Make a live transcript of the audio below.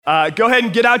Go ahead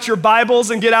and get out your Bibles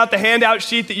and get out the handout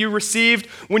sheet that you received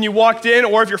when you walked in,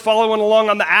 or if you're following along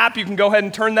on the app, you can go ahead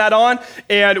and turn that on,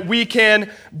 and we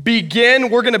can begin.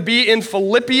 We're going to be in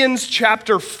Philippians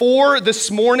chapter 4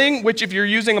 this morning, which if you're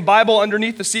using a Bible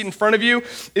underneath the seat in front of you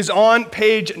is on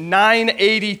page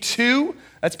 982.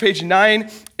 That's page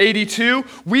 982.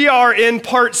 We are in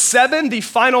part 7, the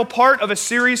final part of a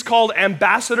series called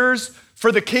Ambassadors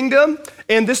for the Kingdom,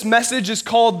 and this message is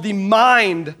called The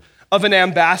Mind of an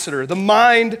Ambassador, the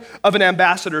mind of an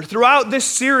ambassador. Throughout this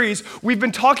series, we've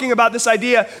been talking about this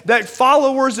idea that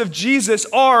followers of Jesus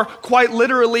are quite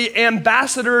literally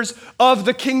ambassadors of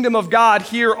the kingdom of God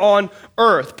here on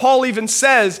earth. Paul even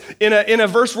says in a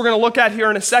verse we're going to look at here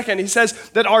in a second, he says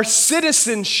that our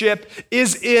citizenship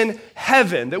is in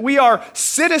heaven, that we are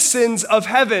citizens of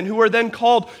heaven who are then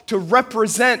called to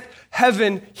represent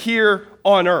heaven here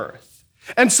on earth.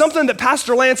 And something that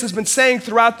Pastor Lance has been saying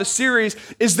throughout the series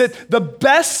is that the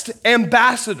best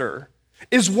ambassador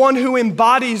is one who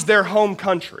embodies their home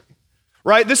country,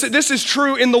 right? This is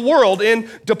true in the world, in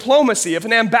diplomacy. If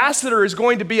an ambassador is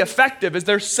going to be effective as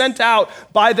they're sent out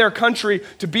by their country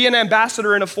to be an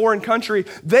ambassador in a foreign country,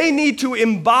 they need to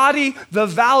embody the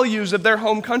values of their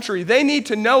home country. They need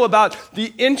to know about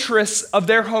the interests of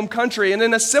their home country. And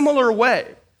in a similar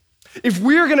way, if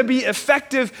we're going to be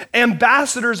effective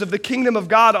ambassadors of the kingdom of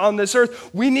God on this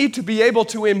earth, we need to be able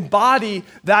to embody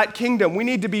that kingdom. We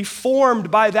need to be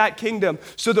formed by that kingdom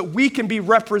so that we can be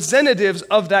representatives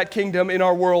of that kingdom in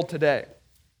our world today.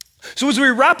 So as we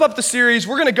wrap up the series,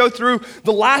 we're going to go through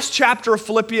the last chapter of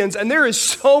Philippians, and there is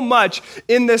so much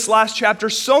in this last chapter,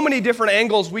 so many different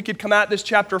angles we could come at this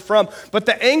chapter from. But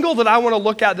the angle that I want to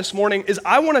look at this morning is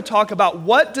I want to talk about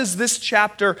what does this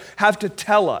chapter have to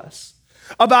tell us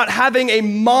about having a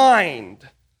mind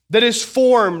that is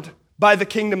formed by the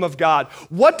kingdom of God.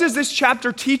 What does this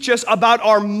chapter teach us about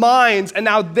our minds and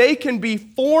how they can be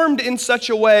formed in such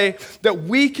a way that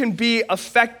we can be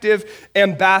effective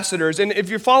ambassadors? And if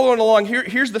you're following along,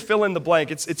 here's the fill in the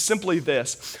blank. It's simply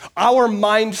this. Our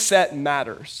mindset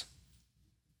matters.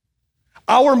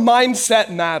 Our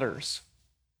mindset matters.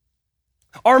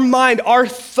 Our mind, our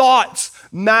thoughts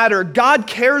matter. God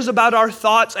cares about our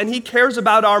thoughts and He cares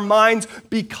about our minds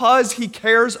because He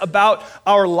cares about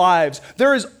our lives.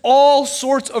 There is all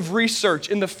sorts of research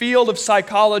in the field of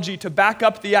psychology to back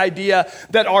up the idea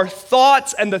that our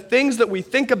thoughts and the things that we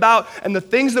think about and the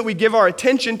things that we give our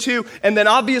attention to, and then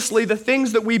obviously the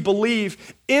things that we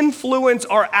believe, influence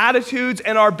our attitudes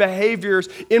and our behaviors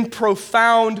in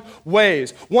profound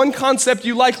ways. One concept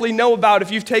you likely know about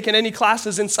if you've taken any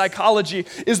classes in psychology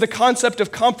is the concept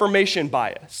of confirmation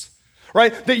bias,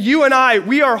 right? That you and I,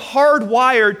 we are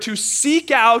hardwired to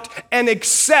seek out and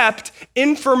accept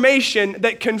information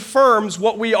that confirms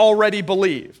what we already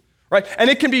believe, right? And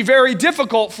it can be very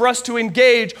difficult for us to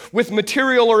engage with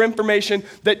material or information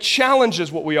that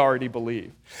challenges what we already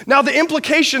believe. Now, the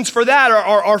implications for that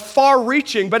are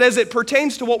far-reaching, but as it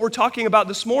pertains to what we're talking about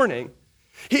this morning,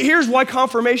 here's why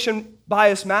confirmation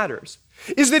bias matters.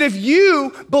 Is that if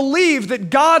you believe that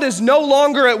God is no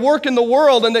longer at work in the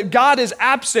world and that God is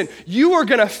absent, you are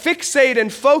going to fixate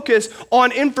and focus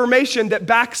on information that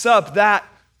backs up that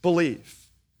belief.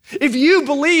 If you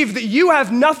believe that you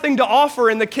have nothing to offer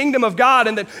in the kingdom of God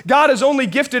and that God has only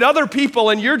gifted other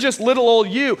people and you're just little old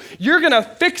you're going to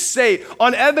fixate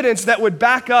on evidence that would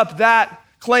back up that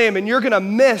claim, and you're going to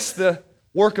miss the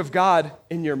work of God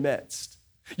in your midst.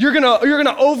 You're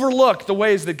gonna overlook the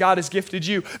ways that God has gifted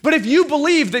you. But if you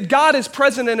believe that God is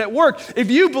present and at work, if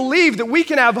you believe that we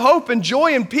can have hope and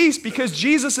joy and peace because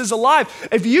Jesus is alive,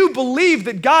 if you believe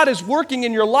that God is working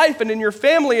in your life and in your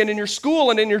family and in your school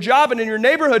and in your job and in your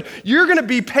neighborhood, you're gonna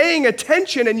be paying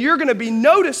attention and you're gonna be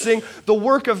noticing the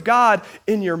work of God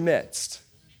in your midst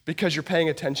because you're paying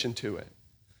attention to it.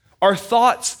 Our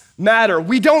thoughts matter.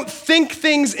 We don't think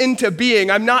things into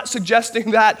being. I'm not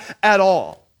suggesting that at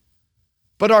all.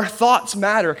 But our thoughts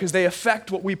matter because they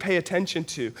affect what we pay attention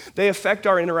to. They affect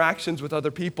our interactions with other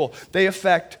people. They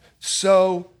affect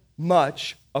so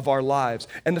much of our lives.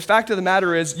 And the fact of the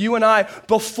matter is, you and I,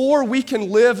 before we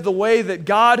can live the way that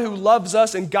God who loves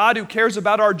us and God who cares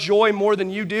about our joy more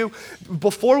than you do,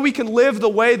 before we can live the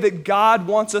way that God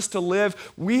wants us to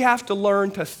live, we have to learn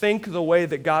to think the way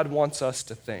that God wants us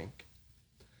to think.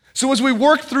 So as we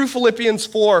work through Philippians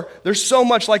 4, there's so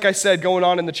much, like I said, going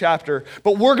on in the chapter,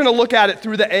 but we're going to look at it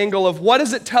through the angle of what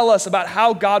does it tell us about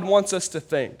how God wants us to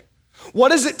think? What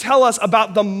does it tell us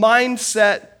about the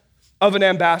mindset of an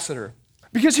ambassador?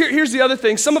 Because here's the other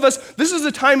thing. Some of us, this is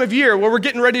a time of year where we're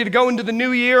getting ready to go into the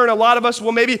new year, and a lot of us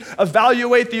will maybe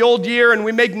evaluate the old year, and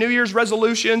we make New Year's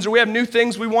resolutions, or we have new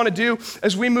things we want to do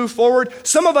as we move forward.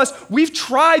 Some of us, we've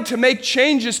tried to make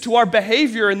changes to our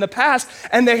behavior in the past,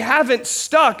 and they haven't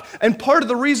stuck. And part of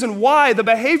the reason why the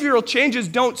behavioral changes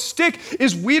don't stick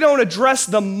is we don't address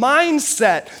the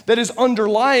mindset that is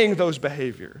underlying those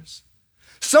behaviors.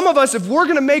 Some of us, if we're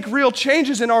going to make real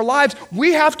changes in our lives,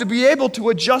 we have to be able to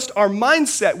adjust our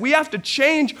mindset. We have to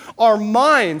change our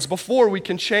minds before we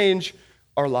can change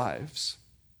our lives.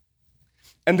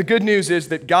 And the good news is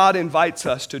that God invites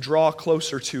us to draw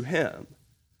closer to Him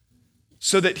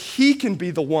so that He can be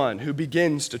the one who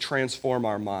begins to transform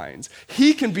our minds.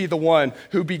 He can be the one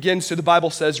who begins to, the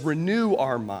Bible says, renew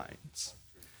our minds.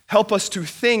 Help us to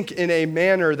think in a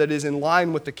manner that is in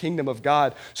line with the kingdom of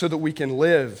God so that we can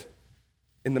live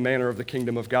in the manner of the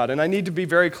kingdom of God. And I need to be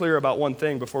very clear about one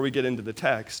thing before we get into the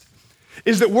text,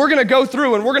 is that we're going to go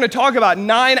through and we're going to talk about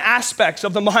 9 aspects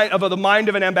of the mind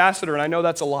of an ambassador, and I know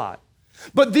that's a lot.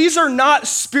 But these are not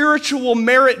spiritual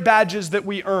merit badges that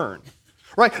we earn,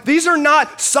 right? These are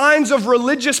not signs of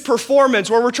religious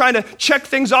performance where we're trying to check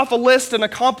things off a list and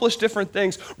accomplish different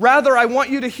things. Rather, I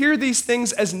want you to hear these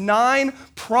things as 9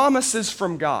 promises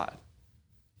from God.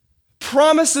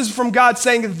 Promises from God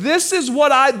saying, this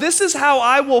is how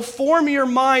I will form your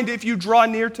mind if you draw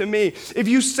near to me. If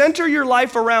you center your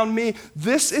life around me,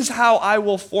 this is how I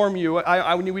will form you.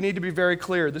 We need to be very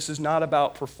clear. This is not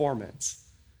about performance.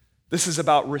 This is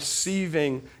about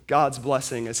receiving God's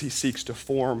blessing as He seeks to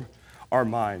form our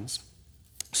minds.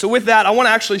 So with that, I want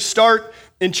to actually start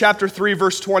in chapter 3,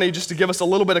 verse 20, just to give us a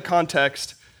little bit of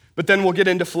context, but then we'll get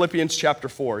into Philippians chapter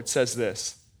 4. It says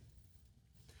this: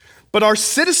 "But our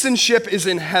citizenship is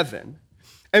in heaven,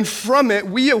 and from it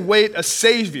we await a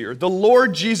Savior, the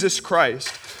Lord Jesus Christ,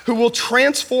 who will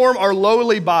transform our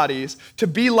lowly bodies to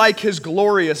be like His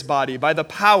glorious body by the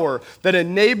power that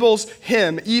enables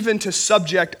Him even to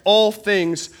subject all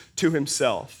things to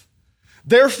Himself.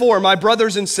 Therefore, my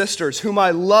brothers and sisters, whom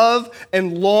I love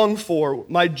and long for,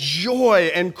 my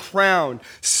joy and crown,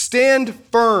 stand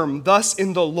firm thus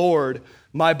in the Lord,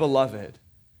 my beloved."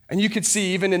 And you could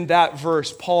see even in that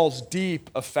verse, Paul's deep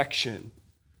affection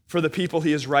for the people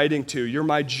he is writing to. You're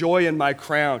my joy and my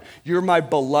crown. You're my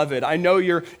beloved. I know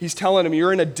he's telling them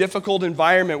you're in a difficult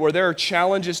environment where there are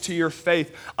challenges to your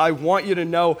faith. I want you to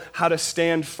know how to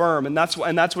stand firm. And that's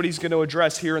what he's going to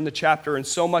address here in the chapter. And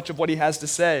so much of what he has to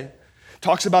say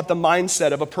talks about the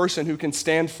mindset of a person who can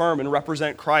stand firm and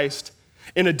represent Christ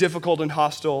in a difficult and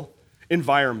hostile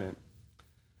environment.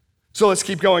 So let's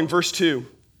keep going. Verse 2.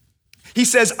 He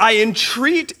says, "I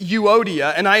entreat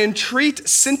Euodia and I entreat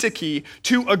Syntyche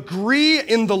to agree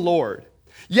in the Lord.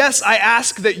 Yes, I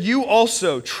ask that you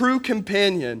also, true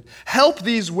companion, help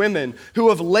these women who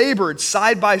have labored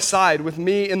side by side with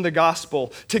me in the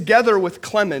gospel, together with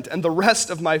Clement and the rest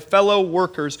of my fellow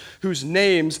workers whose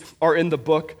names are in the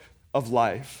book of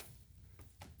life."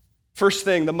 First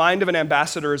thing, the mind of an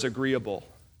ambassador is agreeable.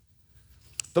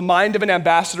 The mind of an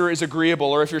ambassador is agreeable,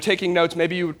 or if you're taking notes,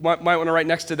 maybe you might want to write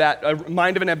next to that, a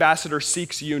mind of an ambassador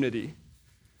seeks unity.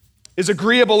 Is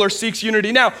agreeable or seeks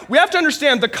unity. Now, we have to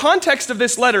understand the context of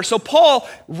this letter. So Paul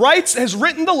has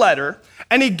written the letter,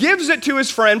 and he gives it to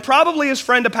his friend, probably his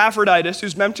friend Epaphroditus,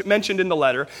 who's mentioned in the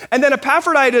letter. And then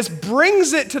Epaphroditus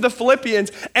brings it to the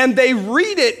Philippians, and they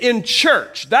read it in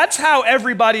church. That's how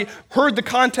everybody heard the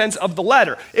contents of the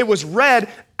letter. It was read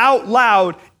out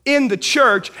loud in the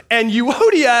church, and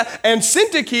Euodia and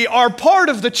Syntyche are part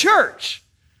of the church.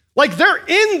 Like, they're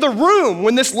in the room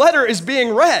when this letter is being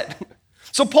read.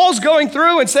 So Paul's going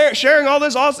through and sharing all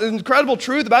this awesome, incredible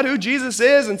truth about who Jesus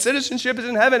is and citizenship is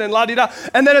in heaven and la-di-da.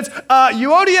 And then it's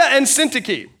Euodia and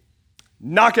Syntyche.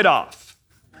 Knock it off.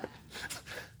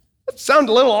 That sounds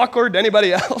a little awkward to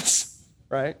anybody else,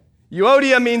 right?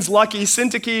 Euodia means lucky.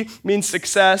 Syntyche means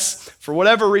success. For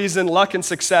whatever reason, luck and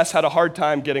success had a hard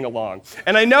time getting along.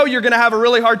 And I know you're going to have a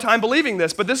really hard time believing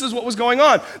this, but this is what was going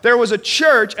on. There was a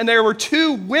church, and there were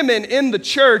 2 women in the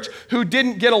church who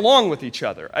didn't get along with each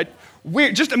other.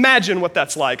 Just imagine what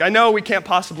that's like. I know we can't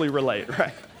possibly relate,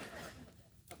 right?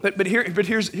 But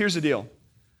here's the deal.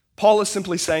 Paul is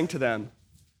simply saying to them,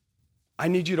 I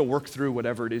need you to work through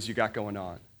whatever it is you got going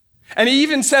on. And he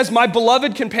even says, my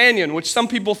beloved companion, which some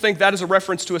people think that is a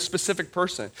reference to a specific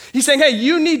person. He's saying, hey,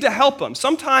 you need to help them.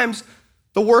 Sometimes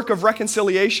the work of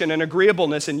reconciliation and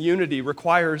agreeableness and unity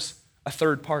requires a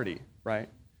third party, right?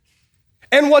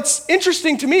 And what's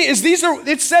interesting to me is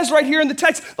it says right here in the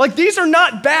text, like these are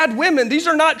not bad women. These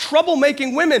are not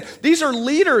troublemaking women. These are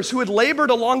leaders who had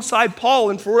labored alongside Paul,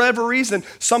 and for whatever reason,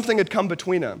 something had come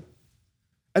between them.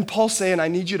 And Paul's saying, I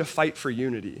need you to fight for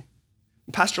unity.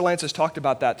 Pastor Lance has talked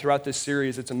about that throughout this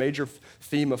series. It's a major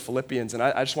theme of Philippians, and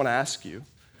I just want to ask you,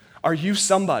 are you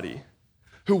somebody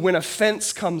who, when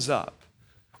offense comes up,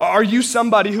 are you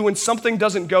somebody who, when something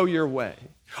doesn't go your way,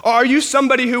 are you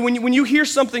somebody who, when you hear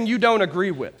something you don't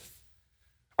agree with,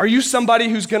 are you somebody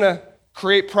who's going to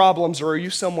create problems, or are you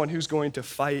someone who's going to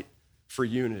fight for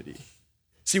unity?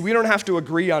 See, we don't have to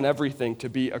agree on everything to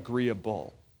be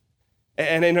agreeable.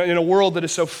 And in a world that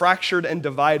is so fractured and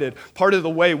divided, part of the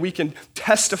way we can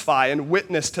testify and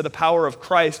witness to the power of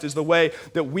Christ is the way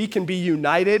that we can be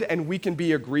united and we can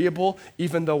be agreeable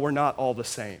even though we're not all the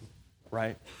same,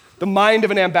 right? The mind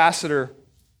of an ambassador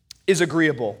is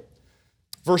agreeable.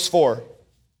 Verse 4,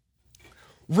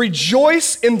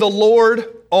 rejoice in the Lord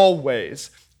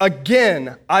always.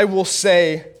 Again, I will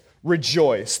say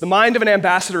rejoice. The mind of an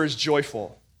ambassador is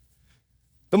joyful.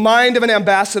 The mind of an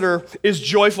ambassador is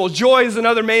joyful. Joy is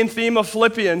another main theme of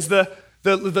Philippians.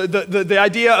 The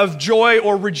idea of joy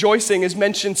or rejoicing is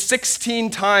mentioned 16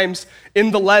 times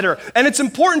in the letter. And it's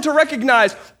important to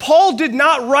recognize Paul did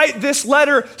not write this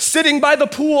letter sitting by the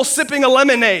pool sipping a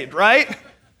lemonade, right?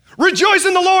 Rejoice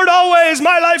in the Lord always.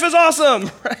 My life is awesome.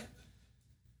 Right?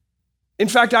 In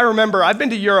fact, I remember I've been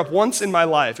to Europe once in my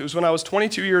life. It was when I was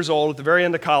 22 years old at the very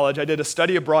end of college. I did a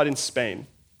study abroad in Spain.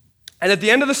 And at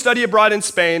the end of the study abroad in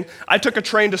Spain, I took a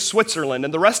train to Switzerland,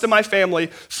 and the rest of my family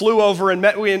flew over and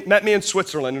met me in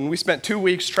Switzerland, and we spent 2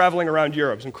 weeks traveling around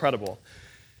Europe. It was incredible.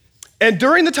 And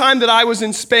during the time that I was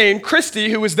in Spain,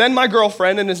 Christy, who was then my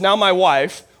girlfriend and is now my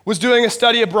wife, was doing a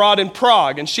study abroad in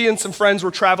Prague, and she and some friends were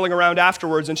traveling around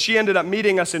afterwards, and she ended up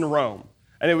meeting us in Rome.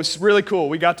 And it was really cool.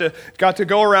 We got to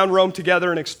go around Rome together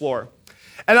and explore.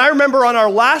 And I remember on our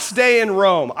last day in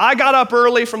Rome, I got up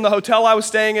early from the hotel I was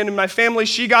staying in, and my family,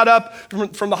 she got up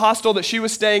from the hostel that she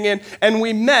was staying in, and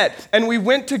we met, and we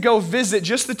went to go visit,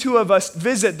 just the two of us,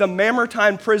 visit the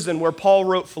Mamertine prison where Paul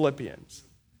wrote Philippians.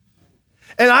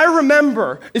 And I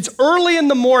remember, it's early in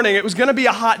the morning, it was going to be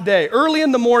a hot day, early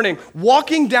in the morning,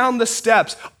 walking down the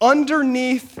steps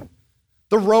underneath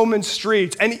the Roman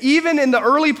streets. And even in the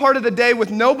early part of the day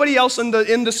with nobody else in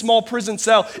the small prison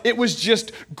cell, it was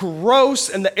just gross,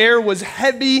 and the air was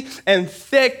heavy and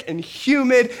thick and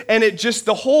humid, and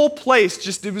the whole place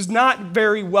it was not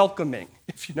very welcoming,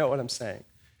 if you know what I'm saying.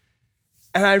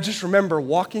 And I just remember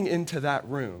walking into that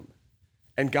room,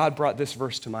 and God brought this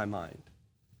verse to my mind.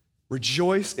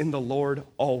 Rejoice in the Lord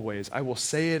always. I will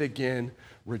say it again,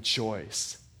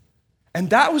 rejoice.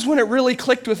 And that was when it really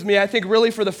clicked with me, I think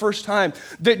really for the first time,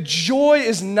 that joy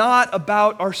is not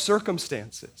about our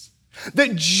circumstances.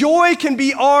 That joy can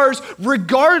be ours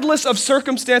regardless of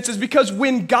circumstances, because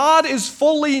when God is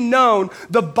fully known,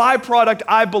 the byproduct,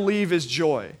 I believe, is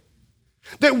joy.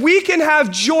 That we can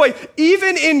have joy.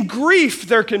 Even in grief,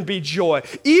 there can be joy.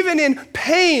 Even in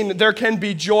pain, there can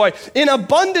be joy. In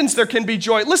abundance, there can be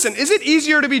joy. Listen, is it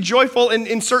easier to be joyful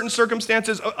in certain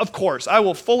circumstances? Of course, I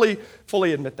will fully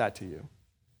admit that to you.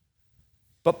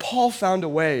 But Paul found a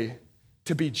way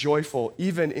to be joyful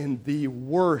even in the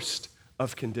worst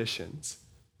of conditions,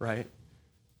 right?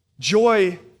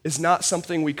 Joy is not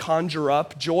something we conjure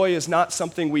up. Joy is not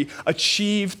something we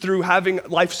achieve through having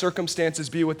life circumstances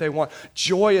be what they want.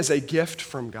 Joy is a gift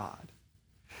from God.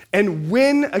 And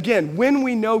when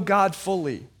we know God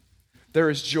fully,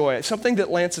 there is joy. Something that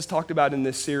Lance has talked about in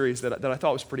this series that I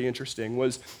thought was pretty interesting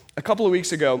was a couple of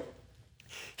weeks ago,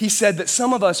 he said that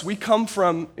some of us, we come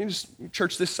from,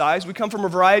 church this size, we come from a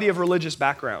variety of religious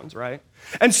backgrounds, right?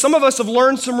 And some of us have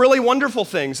learned some really wonderful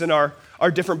things in our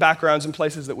different backgrounds and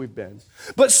places that we've been.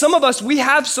 But some of us, we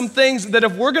have some things that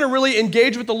if we're going to really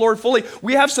engage with the Lord fully,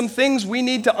 we have some things we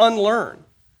need to unlearn.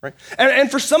 Right?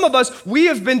 And for some of us, we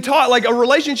have been taught like a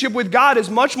relationship with God is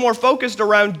much more focused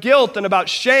around guilt and about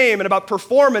shame and about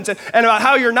performance and about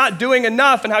how you're not doing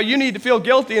enough and how you need to feel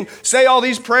guilty and say all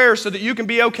these prayers so that you can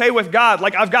be okay with God.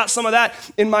 Like I've got some of that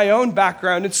in my own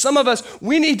background. And some of us,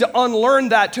 we need to unlearn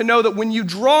that to know that when you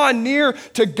draw near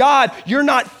to God, you're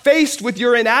not faced with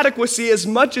your inadequacy as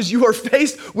much as you are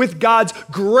faced with God's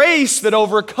grace that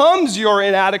overcomes your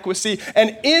inadequacy.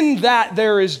 And in that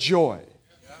there is joy.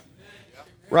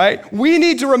 Right? We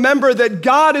need to remember that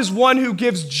God is one who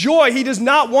gives joy. He does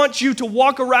not want you to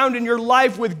walk around in your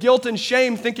life with guilt and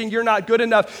shame thinking you're not good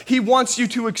enough. He wants you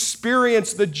to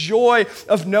experience the joy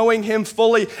of knowing Him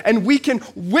fully. And we can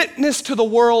witness to the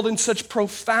world in such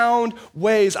profound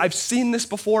ways. I've seen this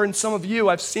before in some of you.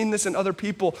 I've seen this in other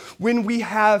people. When we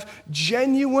have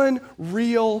genuine,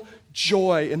 real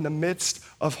joy in the midst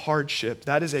of hardship,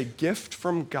 that is a gift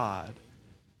from God,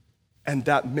 and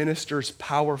that ministers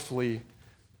powerfully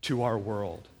to our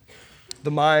world. The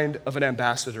mind of an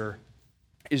ambassador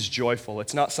is joyful.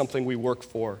 It's not something we work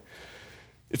for.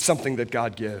 It's something that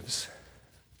God gives.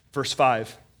 Verse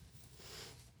 5.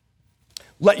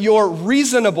 Let your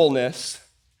reasonableness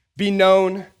be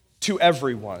known to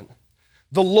everyone.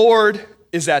 The Lord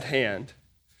is at hand.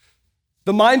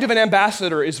 The mind of an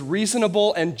ambassador is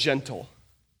reasonable and gentle.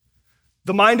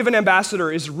 The mind of an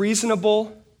ambassador is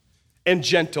reasonable and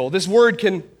gentle. This word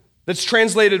that's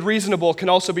translated reasonable can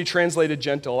also be translated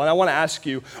gentle. And I want to ask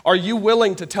you, are you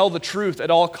willing to tell the truth at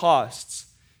all costs?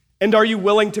 And are you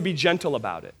willing to be gentle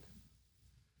about it?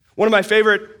 One of my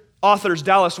favorite authors,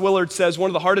 Dallas Willard, says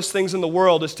one of the hardest things in the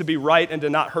world is to be right and to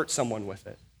not hurt someone with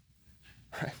it.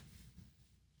 Right?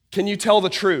 Can you tell the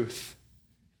truth?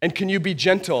 And can you be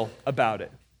gentle about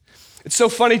it? It's so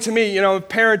funny to me, a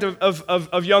parent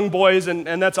of young boys, and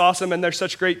that's awesome, and they're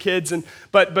such great kids,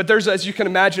 but there's, as you can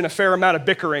imagine, a fair amount of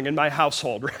bickering in my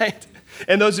household, right?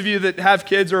 And those of you that have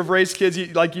kids or have raised kids,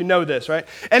 you know this, right?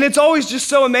 And it's always just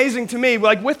so amazing to me,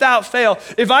 like without fail,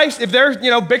 if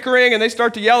they're bickering and they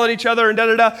start to yell at each other and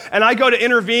and I go to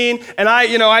intervene and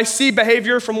I see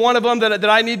behavior from one of them that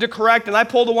I need to correct, and I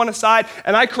pull the one aside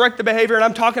and I correct the behavior, and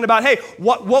I'm talking about, hey,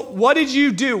 what did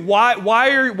you do?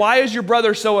 Why is your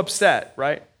brother so upset,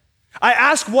 right? I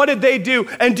ask, what did they do?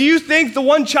 And do you think the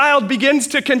one child begins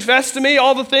to confess to me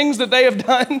all the things that they have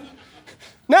done?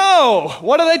 No.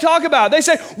 What do they talk about? They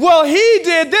say, well, he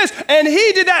did this and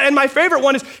he did that. And my favorite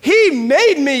one is, he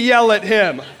made me yell at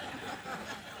him.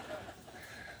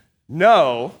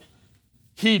 No,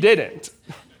 he didn't.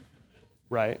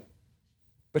 Right?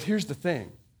 But here's the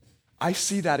thing. I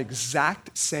see that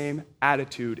exact same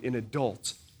attitude in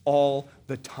adults all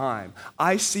the time.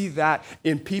 I see that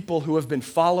in people who have been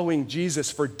following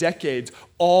Jesus for decades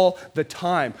all the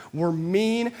time. We're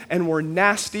mean and we're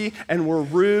nasty and we're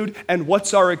rude, and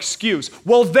what's our excuse?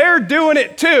 Well, they're doing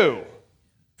it too.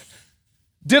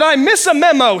 Did I miss a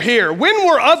memo here? When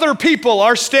were other people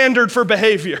our standard for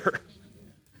behavior?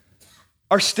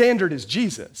 Our standard is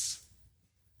Jesus.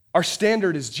 Our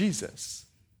standard is Jesus.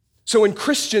 So when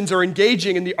Christians are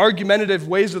engaging in the argumentative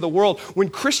ways of the world, when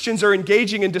Christians are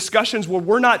engaging in discussions where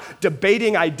we're not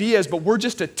debating ideas, but we're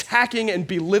just attacking and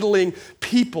belittling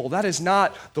people, that is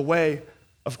not the way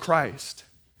of Christ.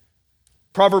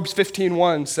 Proverbs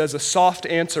 15:1 says, a soft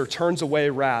answer turns away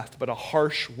wrath, but a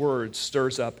harsh word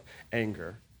stirs up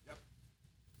anger.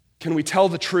 Can we tell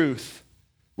the truth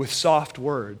with soft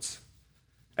words?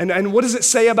 And what does it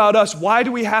say about us? Why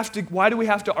do we have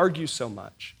to argue so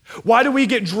much? Why do we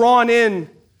get drawn in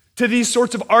to these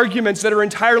sorts of arguments that are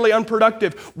entirely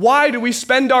unproductive? Why do we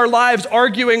spend our lives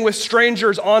arguing with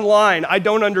strangers online? I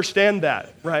don't understand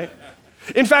that, right?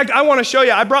 In fact, I want to show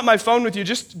you. I brought my phone with you,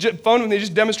 just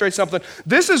demonstrate something.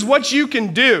 This is what you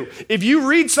can do. If you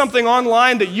read something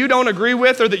online that you don't agree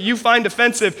with or that you find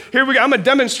offensive, here we go. I'm going to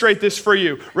demonstrate this for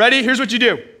you. Ready? Here's what you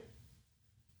do.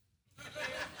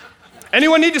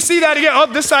 Anyone need to see that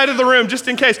again? This side of the room, just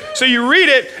in case. So you read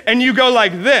it, and you go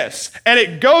like this, and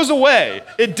it goes away.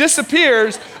 It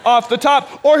disappears off the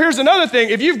top. Or here's another thing.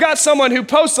 If you've got someone who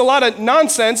posts a lot of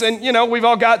nonsense, and we've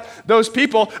all got those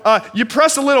people, you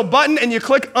press a little button, and you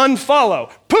click unfollow.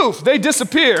 Poof, they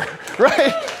disappear,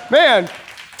 right? Man,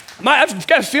 I've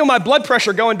got to feel my blood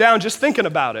pressure going down just thinking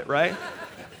about it, right?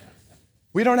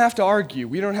 We don't have to argue.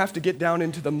 We don't have to get down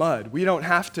into the mud. We don't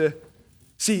have to,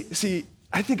 see,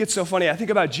 I think it's so funny. I think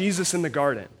about Jesus in the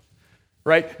garden,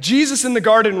 right? Jesus in the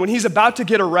garden when he's about to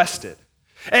get arrested.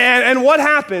 And what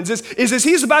happens is as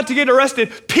he's about to get arrested,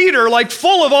 Peter, like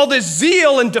full of all this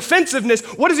zeal and defensiveness,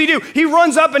 what does he do? He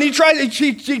runs up and he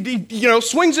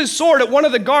swings his sword at one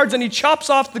of the guards and he chops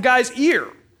off the guy's ear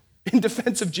in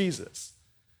defense of Jesus.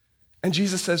 And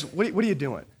Jesus says, what are you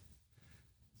doing?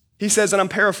 He says, and I'm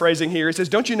paraphrasing here, he says,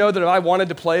 don't you know that if I wanted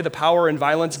to play the power and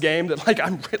violence game, that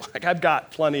I've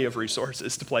got plenty of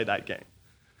resources to play that game.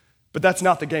 But that's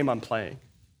not the game I'm playing.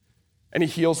 And he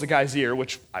heals the guy's ear,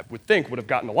 which I would think would have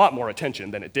gotten a lot more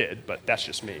attention than it did, but that's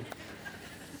just me.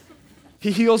 He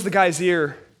heals the guy's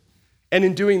ear, and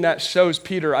in doing that shows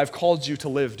Peter, I've called you to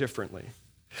live differently.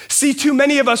 See, too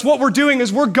many of us, what we're doing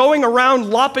is we're going around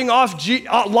lopping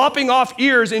off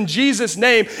ears in Jesus'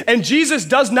 name, and Jesus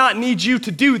does not need you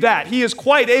to do that. He is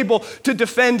quite able to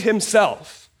defend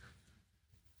himself.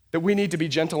 That we need to be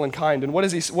gentle and kind. And what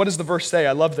does the verse say?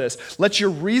 I love this. Let your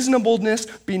reasonableness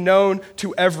be known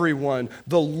to everyone.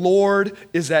 The Lord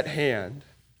is at hand.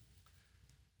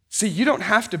 See, you don't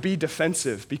have to be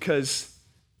defensive because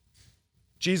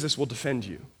Jesus will defend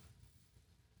you.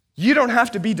 You don't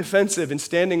have to be defensive in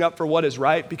standing up for what is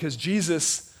right because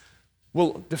Jesus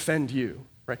will defend you,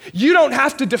 right? You don't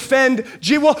have to defend,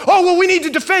 we need to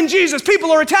defend Jesus.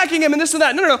 People are attacking him and this and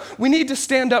that. No. We need to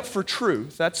stand up for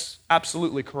truth. That's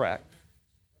absolutely correct.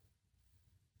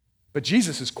 But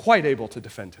Jesus is quite able to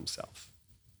defend himself.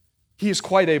 he is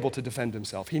quite able to defend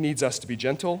himself. He needs us to be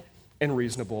gentle and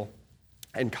reasonable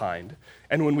and kind.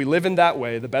 And when we live in that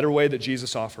way, the better way that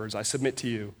Jesus offers, I submit to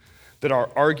you that our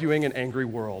arguing and angry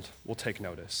world will take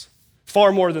notice,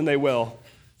 far more than they will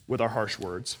with our harsh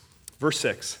words. Verse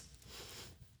 6.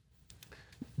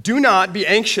 Do not be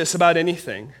anxious about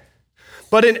anything,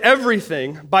 but in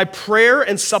everything, by prayer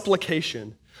and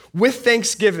supplication, with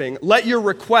thanksgiving, let your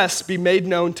requests be made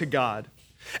known to God.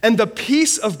 And the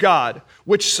peace of God,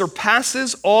 which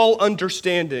surpasses all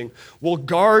understanding, will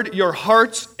guard your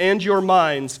hearts and your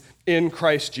minds in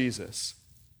Christ Jesus.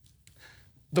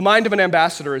 The mind of an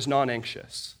ambassador is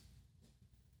non-anxious.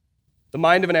 The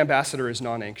mind of an ambassador is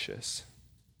non-anxious.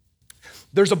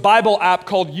 There's a Bible app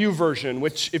called YouVersion,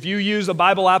 which if you use a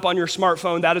Bible app on your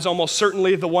smartphone, that is almost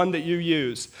certainly the one that you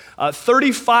use.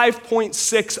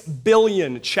 35.6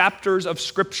 billion chapters of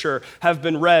Scripture have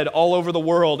been read all over the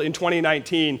world in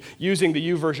 2019 using the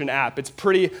YouVersion app. It's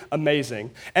pretty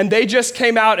amazing. And they just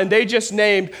came out and they just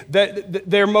named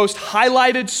their most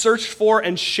highlighted, searched for,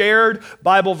 and shared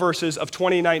Bible verses of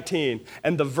 2019.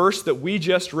 And the verse that we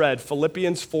just read,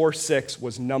 Philippians 4:6,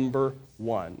 was number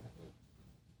 1.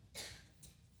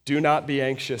 Do not be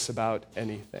anxious about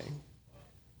anything.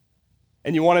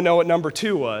 And you want to know what number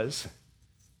 2 was?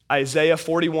 Isaiah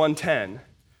 41:10.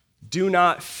 Do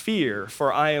not fear,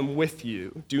 for I am with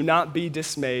you. Do not be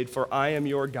dismayed, for I am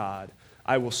your God.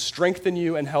 I will strengthen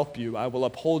you and help you. I will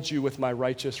uphold you with my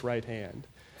righteous right hand.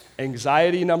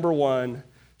 Anxiety number 1,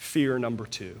 fear number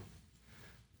 2.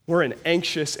 We're an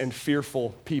anxious and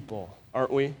fearful people,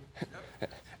 aren't we?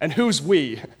 And who's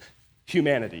we?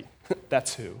 Humanity.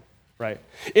 That's who. Right.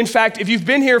 In fact, if you've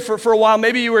been here for a while,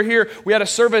 maybe you were here, we had a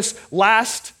service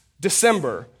last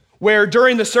December where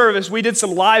during the service we did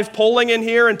some live polling in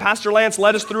here and Pastor Lance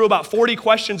led us through about 40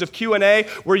 questions of Q&A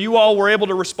where you all were able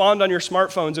to respond on your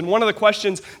smartphones. And one of the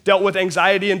questions dealt with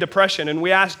anxiety and depression. And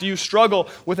we asked, do you struggle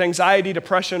with anxiety,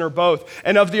 depression, or both?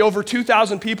 And of the over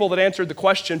 2,000 people that answered the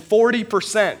question,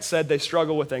 40% said they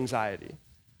struggle with anxiety.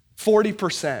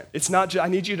 40%. It's not I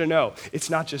need you to know, it's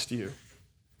not just you.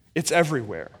 It's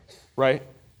everywhere. Right?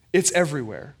 It's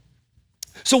everywhere.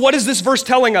 So what is this verse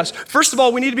telling us? First of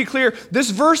all, we need to be clear, this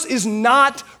verse is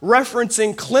not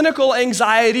referencing clinical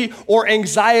anxiety or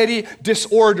anxiety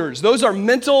disorders. Those are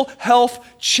mental health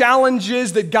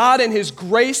challenges that God in his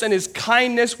grace and his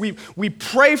kindness, we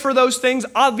pray for those things,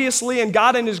 obviously, and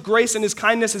God in his grace and his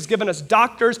kindness has given us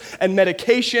doctors and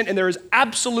medication, and there is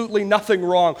absolutely nothing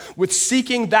wrong with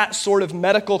seeking that sort of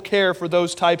medical care for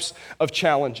those types of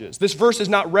challenges. This verse is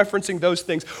not referencing those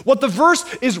things. What the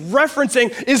verse is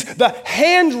referencing is the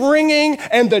hand-wringing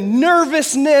and the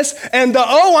nervousness and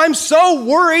I'm so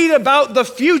worried about the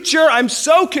future. I'm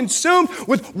so consumed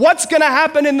with what's going to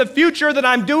happen in the future that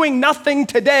I'm doing nothing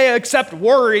today except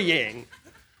worrying.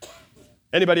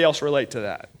 Anybody else relate to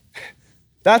that?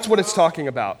 That's what it's talking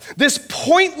about. This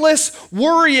pointless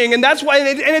worrying, and that's why,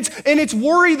 and it's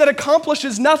worry that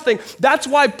accomplishes nothing. That's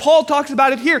why Paul talks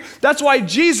about it here. That's why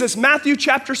Jesus, Matthew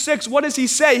chapter 6, what does he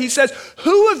say? He says,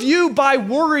 who of you by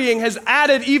worrying has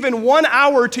added even 1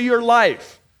 hour to your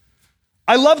life?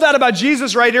 I love that about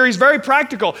Jesus right here. He's very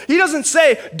practical. He doesn't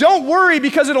say, don't worry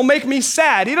because it'll make me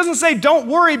sad. He doesn't say, don't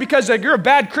worry because you're a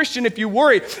bad Christian if you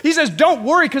worry. He says, don't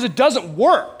worry because it doesn't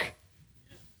work.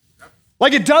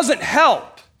 Like it doesn't help.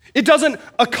 It doesn't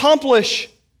accomplish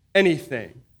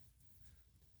anything.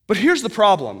 But here's the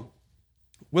problem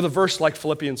with a verse like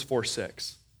Philippians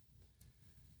 4:6.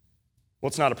 Well,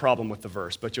 it's not a problem with the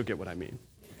verse, but you'll get what I mean.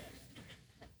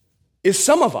 Is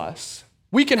some of us,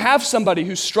 we can have somebody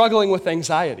who's struggling with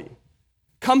anxiety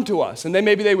come to us, and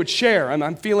maybe they would share,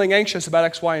 I'm feeling anxious about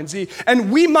X, Y, and Z.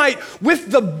 And we might, with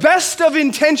the best of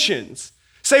intentions,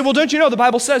 say, well, don't you know the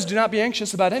Bible says do not be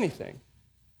anxious about anything.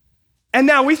 And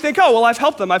now we think, oh, well, I've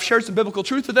helped them. I've shared some biblical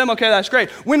truth with them. Okay, that's great.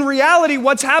 When in reality,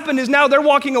 what's happened is now they're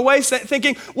walking away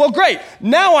thinking, well, great,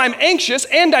 now I'm anxious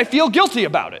and I feel guilty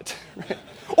about it.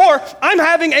 Or I'm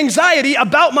having anxiety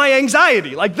about my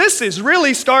anxiety. Like this is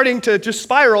really starting to just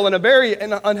spiral in a very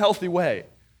unhealthy way,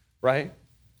 right?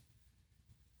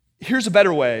 Here's a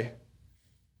better way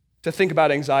to think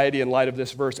about anxiety in light of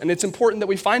this verse. And it's important that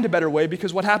we find a better way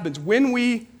because what happens when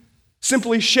we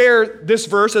simply share this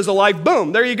verse as a like,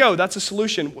 boom, there you go, that's a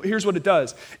solution. Here's what it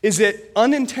does, is it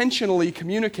unintentionally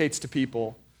communicates to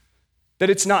people that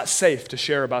it's not safe to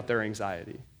share about their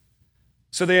anxiety.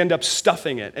 So they end up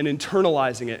stuffing it and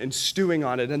internalizing it and stewing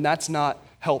on it, and that's not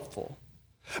helpful.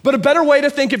 But a better way to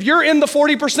think, if you're in the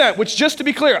 40%, which just to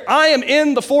be clear, I am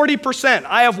in the 40%.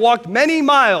 I have walked many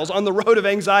miles on the road of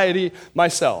anxiety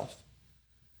myself.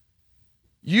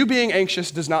 You being anxious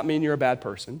does not mean you're a bad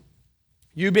person.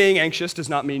 You being anxious does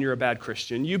not mean you're a bad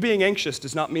Christian. You being anxious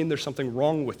does not mean there's something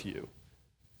wrong with you.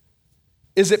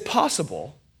 Is it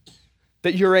possible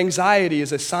that your anxiety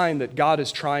is a sign that God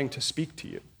is trying to speak to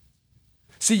you?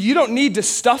 See, you don't need to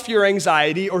stuff your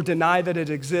anxiety or deny that it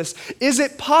exists. Is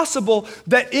it possible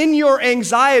that in your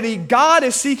anxiety, God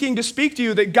is seeking to speak to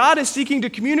you, that God is seeking to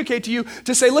communicate to you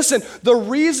to say, listen, the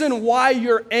reason why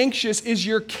you're anxious is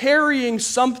you're carrying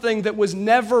something that was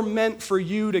never meant for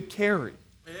you to carry.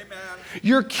 Amen.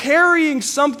 You're carrying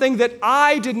something that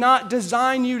I did not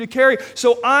design you to carry.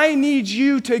 So I need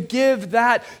you to give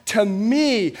that to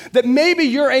me. That maybe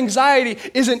your anxiety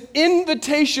is an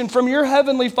invitation from your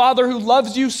heavenly Father who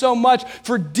loves you so much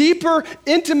for deeper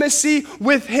intimacy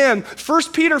with him.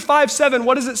 1 Peter 5:7,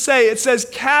 what does it say? It says,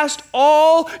 cast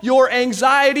all your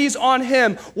anxieties on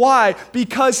him. Why?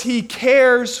 Because he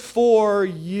cares for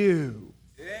you.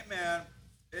 Amen.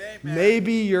 Amen.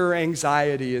 Maybe your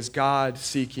anxiety is God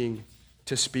seeking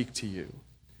to speak to you.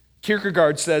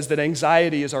 Kierkegaard says that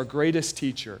anxiety is our greatest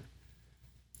teacher.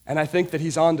 And I think that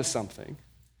he's onto something,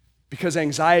 because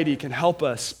anxiety can help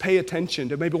us pay attention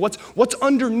to maybe what's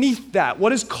underneath that.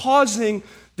 What is causing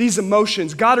these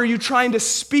emotions? God, are you trying to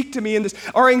speak to me in this?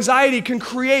 Our anxiety can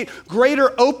create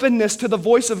greater openness to the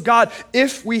voice of God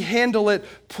if we handle it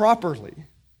properly.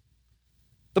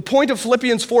 The point of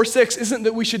Philippians 4:6 isn't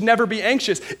that we should never be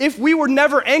anxious. If we were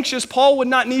never anxious, Paul would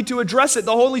not need to address it.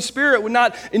 The Holy Spirit would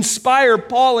not inspire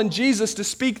Paul and Jesus to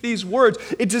speak these words.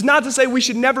 It is not to say we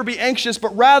should never be anxious,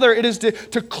 but rather it is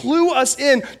to clue us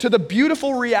in to the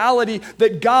beautiful reality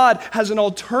that God has an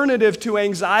alternative to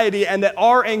anxiety, and that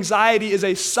our anxiety is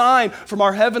a sign from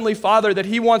our Heavenly Father that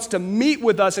he wants to meet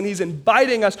with us and he's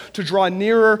inviting us to draw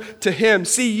nearer to him.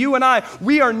 See, you and I,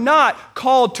 we are not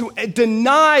called to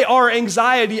deny our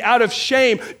anxiety out of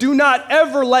shame. Do not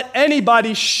ever let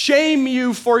anybody shame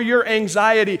you for your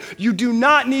anxiety. You do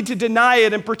not need to deny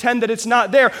it and pretend that it's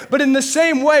not there. But in the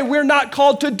same way, we're not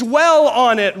called to dwell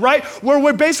on it, right? Where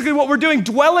we're basically what we're doing,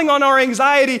 dwelling on our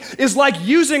anxiety is like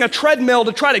using a treadmill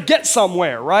to try to get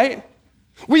somewhere, right?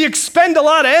 We expend a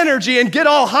lot of energy and get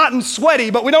all hot and sweaty,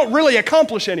 but we don't really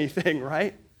accomplish anything,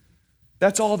 right?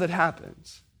 That's all that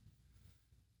happens.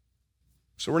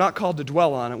 So we're not called to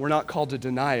dwell on it. We're not called to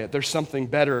deny it. There's something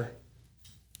better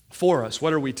for us.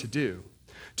 What are we to do?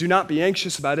 Do not be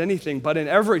anxious about anything, but in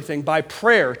everything, by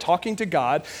prayer, talking to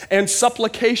God, and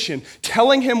supplication,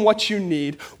 telling him what you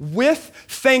need, with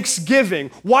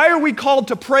thanksgiving. Why are we called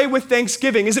to pray with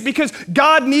thanksgiving? Is it because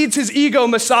God needs his ego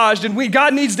massaged and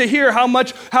God needs to hear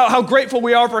how grateful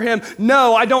we are for him?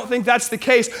 No, I don't think that's the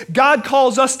case. God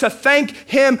calls us to thank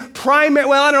him I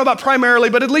don't know about primarily,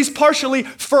 but at least partially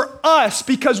for us,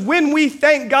 because when we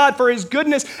thank God for his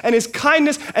goodness and his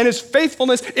kindness and his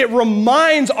faithfulness, it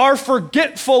reminds our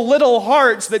forgetful little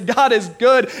hearts that God is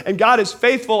good and God is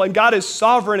faithful and God is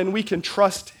sovereign and we can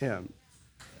trust him.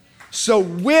 So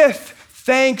with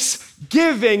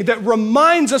thanksgiving that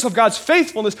reminds us of God's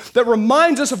faithfulness, that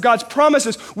reminds us of God's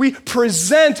promises, we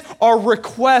present our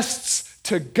requests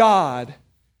to God.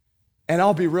 And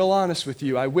I'll be real honest with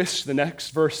you, I wish the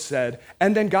next verse said,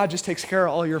 and then God just takes care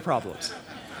of all your problems.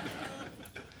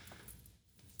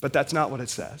 But that's not what it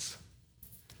says.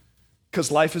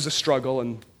 Because life is a struggle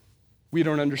and we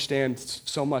don't understand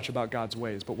so much about God's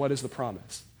ways, but what is the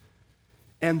promise?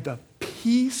 And the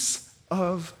peace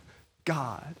of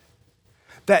God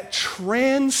that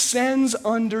transcends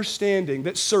understanding,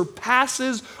 that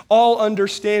surpasses all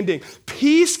understanding,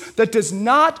 peace that does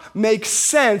not make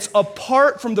sense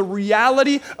apart from the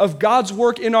reality of God's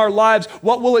work in our lives,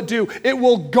 what will it do? It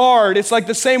will guard. It's like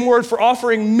the same word for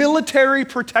offering military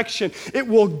protection. It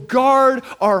will guard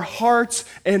our hearts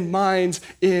and minds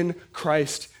in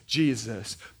Christ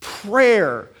Jesus.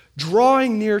 Prayer,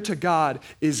 drawing near to God,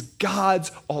 is God's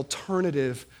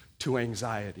alternative to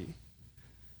anxiety.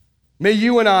 May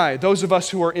you and I, those of us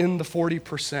who are in the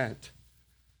 40%,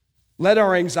 let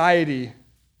our anxiety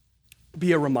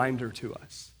be a reminder to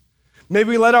us. May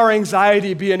we let our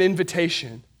anxiety be an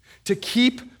invitation to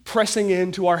keep pressing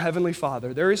into our Heavenly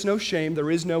Father. There is no shame,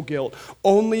 there is no guilt,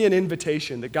 only an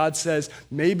invitation that God says,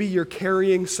 maybe you're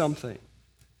carrying something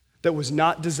that was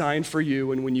not designed for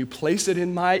you, and when you place it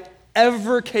in my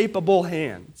ever-capable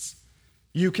hands,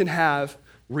 you can have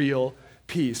real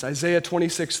peace. Isaiah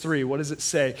 26:3, what does it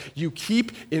say? You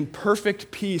keep in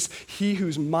perfect peace he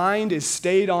whose mind is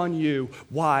stayed on you.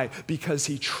 Why? Because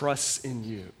he trusts in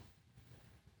you.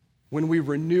 When we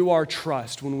renew our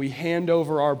trust, when we hand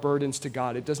over our burdens to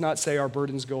God, it does not say our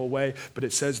burdens go away, but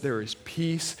it says there is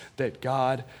peace that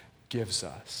God gives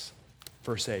us.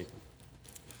 Verse 8.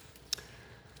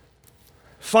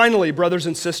 Finally, brothers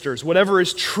and sisters, whatever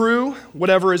is true,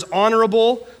 whatever is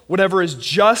honorable, whatever is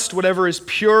just, whatever is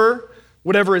pure,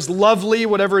 whatever is lovely,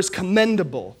 whatever is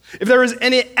commendable, if there is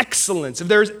any excellence, if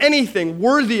there is anything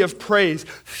worthy of praise,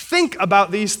 think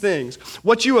about these things.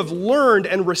 What you have learned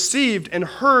and received and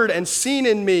heard and seen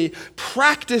in me,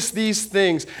 practice these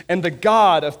things, and the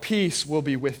God of peace will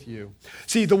be with you.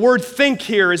 See, the word think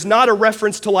here is not a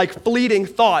reference to like fleeting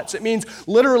thoughts. It means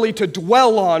literally to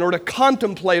dwell on or to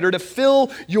contemplate or to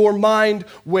fill your mind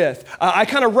with. I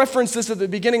kind of referenced this at the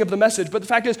beginning of the message, but the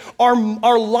fact is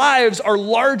our lives are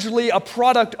largely a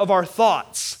product of our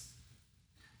thoughts.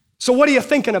 So what are you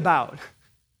thinking about?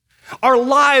 Our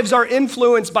lives are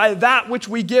influenced by that which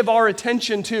we give our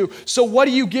attention to. So what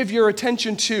do you give your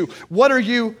attention to? What are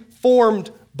you formed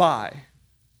by?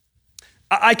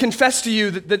 I confess to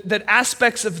you that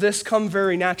aspects of this come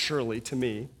very naturally to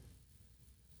me.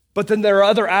 But then there are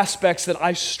other aspects that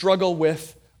I struggle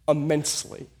with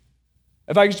immensely.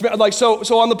 If I like so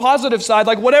on the positive side,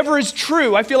 like whatever is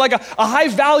true, I feel like a high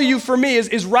value for me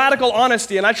is radical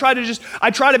honesty, and I try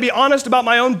to be honest about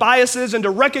my own biases and to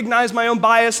recognize my own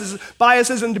biases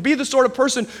and to be the sort of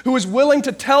person who is willing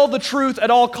to tell the truth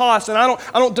at all costs. And I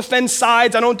don't defend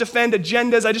sides, I don't defend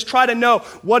agendas. I just try to know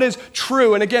what is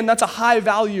true. And again, that's a high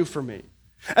value for me.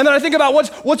 And then I think about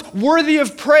what's worthy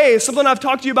of praise. Something I've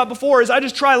talked to you about before is I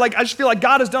just feel like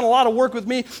God has done a lot of work with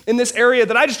me in this area,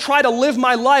 that I just try to live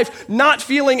my life not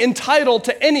feeling entitled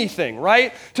to anything,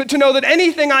 right? To know that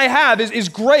anything I have is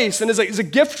grace and is a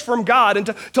gift from God, and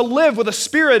to live with a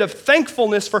spirit of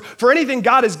thankfulness for anything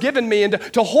God has given me, and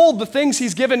to hold the things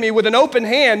he's given me with an open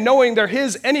hand, knowing they're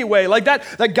his anyway. Like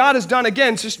that God has done,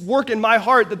 again, it's just work in my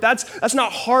heart that's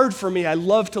not hard for me. I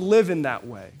love to live in that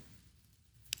way.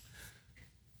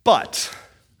 But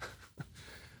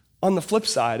on the flip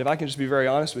side, if I can just be very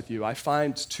honest with you, I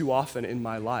find too often in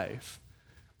my life,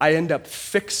 I end up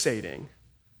fixating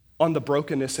on the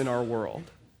brokenness in our world,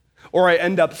 or I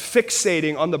end up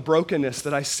fixating on the brokenness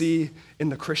that I see in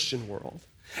the Christian world.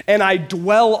 And I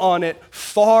dwell on it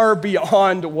far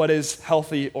beyond what is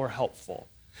healthy or helpful.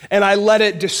 And I let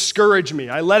it discourage me.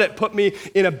 I let it put me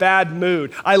in a bad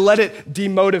mood. I let it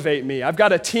demotivate me. I've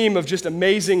got a team of just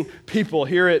amazing people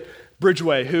here at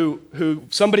Bridgeway, who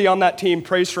somebody on that team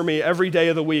prays for me every day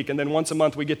of the week, and then once a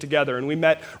month we get together, and we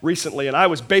met recently, and I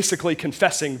was basically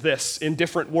confessing this in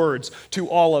different words to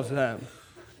all of them.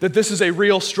 That this is a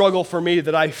real struggle for me,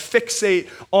 that I fixate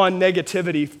on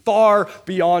negativity far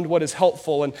beyond what is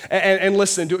helpful. And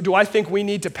listen, do I think we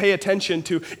need to pay attention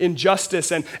to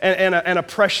injustice and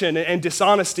oppression and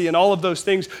dishonesty and all of those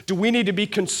things? Do we need to be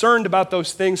concerned about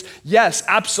those things? Yes,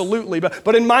 absolutely.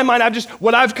 But in my mind,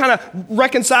 what I've kind of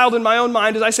reconciled in my own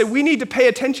mind is I say we need to pay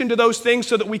attention to those things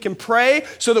so that we can pray,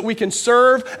 so that we can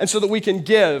serve, and so that we can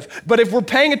give. But if we're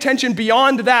paying attention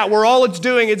beyond that, where all it's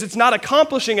doing is it's not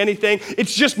accomplishing anything,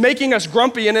 it's just making us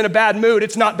grumpy and in a bad mood,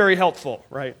 it's not very helpful,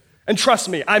 right? And trust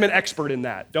me, I'm an expert in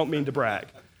that. Don't mean to brag.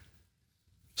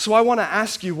 So I want to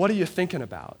ask you, what are you thinking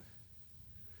about?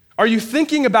 Are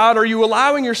you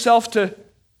allowing yourself to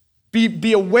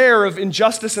be aware of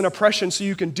injustice and oppression so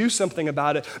you can do something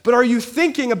about it? But are you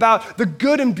thinking about the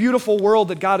good and beautiful world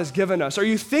that God has given us? Are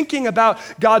you thinking about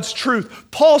God's truth?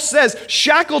 Paul says,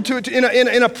 shackled to it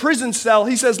in a prison cell,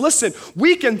 he says, listen,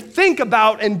 we can think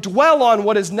about and dwell on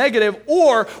what is negative,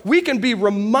 or we can be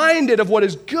reminded of what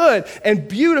is good and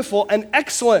beautiful and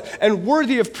excellent and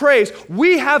worthy of praise.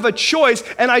 We have a choice,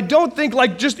 and I don't think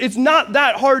it's not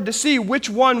that hard to see which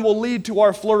one will lead to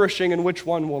our flourishing and which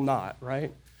one will not,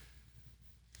 right?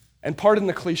 And pardon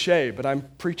the cliche, but I'm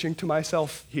preaching to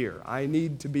myself here. I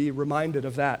need to be reminded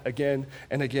of that again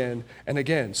and again and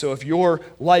again. So if you're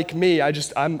like me,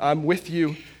 I'm with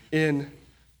you in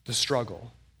the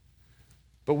struggle.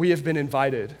 But we have been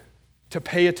invited to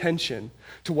pay attention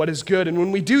to what is good. And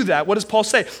when we do that, what does Paul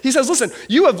say? He says, listen,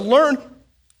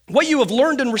 what you have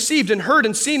learned and received and heard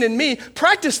and seen in me,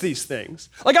 practice these things.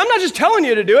 I'm not just telling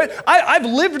you to do it. I've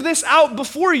lived this out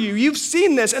before you. You've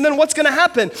seen this. And then what's going to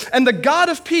happen? And the God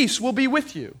of peace will be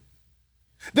with you.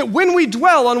 That when we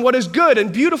dwell on what is good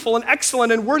and beautiful and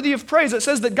excellent and worthy of praise, it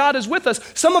says that God is with us.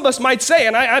 Some of us might say,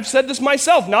 and I've said this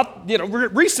myself, not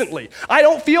recently, I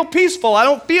don't feel peaceful. I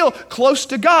don't feel close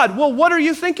to God. Well, what are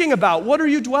you thinking about? What are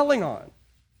you dwelling on?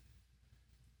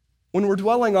 When we're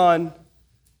dwelling on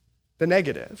the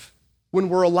negative, when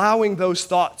we're allowing those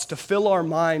thoughts to fill our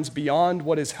minds beyond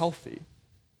what is healthy,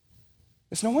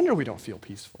 it's no wonder we don't feel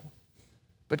peaceful.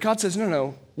 But God says,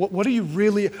 no, what are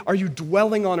you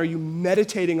dwelling on? Are you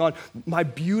meditating on my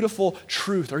beautiful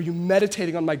truth? Are you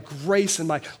meditating on my grace and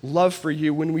my love for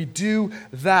you? When we do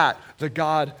that, the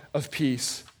God of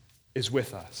peace is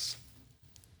with us.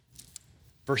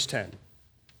 Verse 10.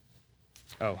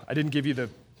 Oh, I didn't give you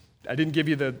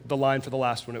the line for the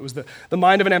last one. It was the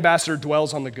mind of an ambassador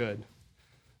dwells on the good.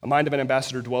 A mind of an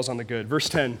ambassador dwells on the good. Verse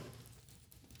 10.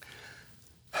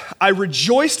 I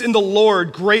rejoiced in the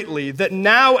Lord greatly that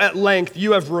now at length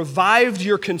you have revived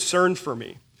your concern for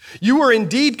me. You were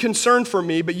indeed concerned for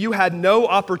me, but you had no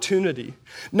opportunity.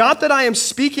 Not that I am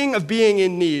speaking of being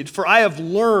in need, for I have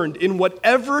learned in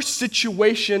whatever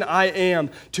situation I am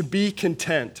to be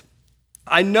content.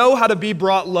 I know how to be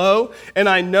brought low, and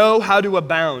I know how to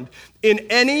abound. In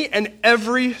any and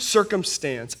every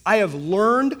circumstance, I have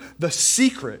learned the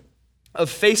secret of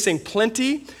facing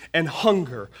plenty and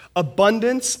hunger,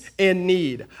 abundance and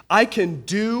need. I can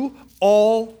do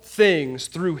all things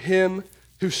through him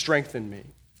who strengthened me.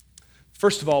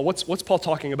 First of all, what's Paul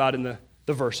talking about in the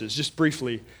verses? Just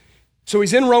briefly. So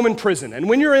he's in Roman prison, and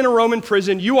when you're in a Roman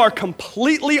prison, you are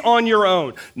completely on your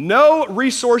own. No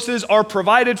resources are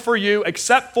provided for you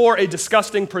except for a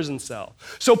disgusting prison cell.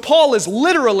 So Paul is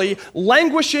literally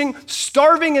languishing,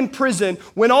 starving in prison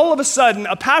when all of a sudden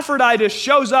Epaphroditus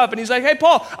shows up and he's like, hey,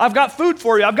 Paul, I've got food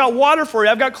for you. I've got water for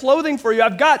you. I've got clothing for you.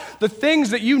 I've got the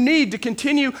things that you need to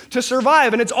continue to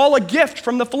survive. And it's all a gift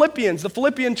from the Philippians. The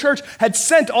Philippian church had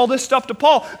sent all this stuff to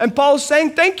Paul, and Paul's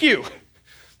saying, thank you.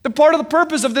 The part of the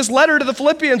purpose of this letter to the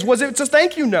Philippians was it's a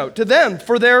thank you note to them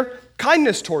for their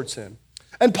kindness towards him.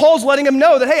 And Paul's letting him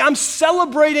know that, hey, I'm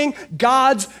celebrating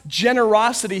God's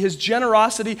generosity, his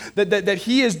generosity that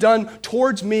he has done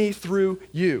towards me through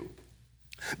you.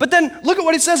 But then look at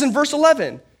what it says in verse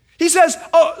 11. He says,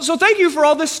 oh, so thank you for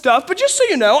all this stuff, but just so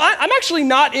you know, I'm actually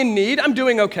not in need. I'm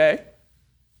doing okay.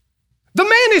 The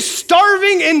man is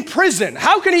starving in prison.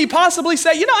 How can he possibly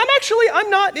say, I'm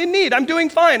not in need. I'm doing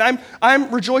fine.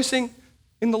 I'm rejoicing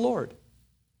in the Lord.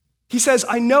 He says,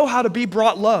 I know how to be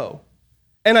brought low,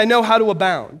 and I know how to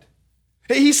abound.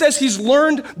 He says he's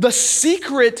learned the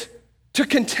secret to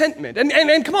contentment.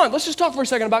 And come on, let's just talk for a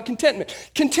second about contentment.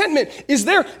 Contentment, is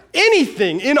there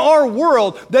anything in our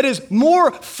world that is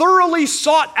more thoroughly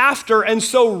sought after and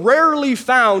so rarely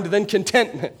found than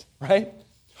contentment, right?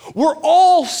 We're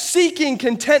all seeking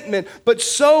contentment, but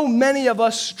so many of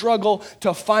us struggle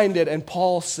to find it. And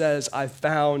Paul says, I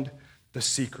found the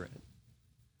secret.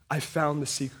 I found the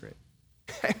secret.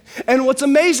 And what's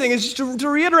amazing is, to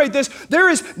reiterate this, there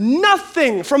is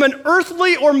nothing from an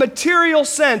earthly or material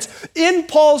sense in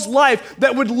Paul's life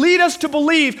that would lead us to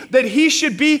believe that he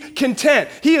should be content.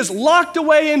 He is locked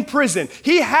away in prison.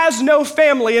 He has no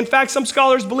family. In fact, some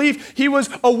scholars believe he was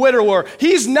a widower.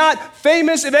 He's not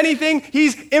famous. If anything,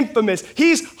 he's infamous.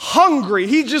 He's hungry.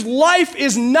 Life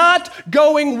is not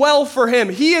going well for him.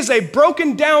 He is a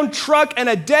broken down truck and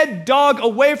a dead dog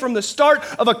away from the start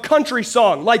of a country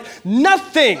song. Like nothing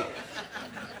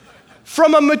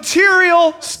from a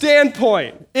material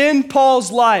standpoint in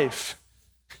Paul's life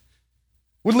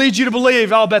would lead you to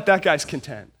believe, I'll bet that guy's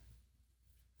content.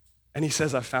 And he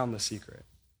says, I found the secret.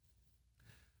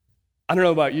 I don't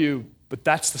know about you, but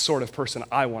that's the sort of person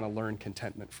I want to learn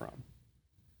contentment from.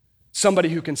 Somebody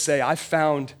who can say, I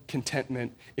found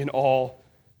contentment in all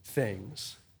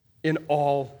things. In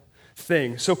all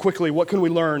things. So quickly, what can we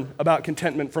learn about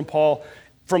contentment from Paul?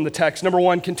 From the text. Number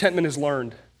one, contentment is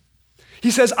learned.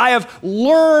 He says, I have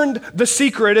learned the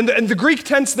secret. And the Greek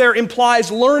tense there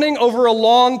implies learning over a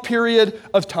long period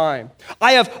of time.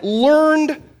 I have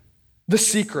learned the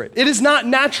secret. It is not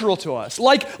natural to us.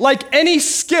 Like any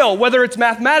skill, whether it's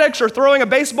mathematics or throwing a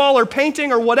baseball or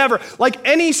painting or whatever, like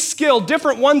any skill,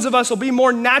 different ones of us will be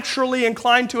more naturally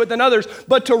inclined to it than others.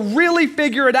 But to really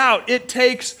figure it out, it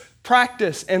takes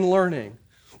practice and learning.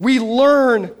 We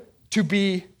learn to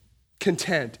be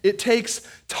content. It takes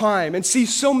time. And see,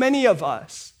 so many of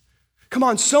us,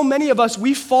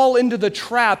 we fall into the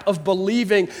trap of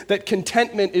believing that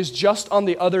contentment is just on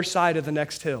the other side of the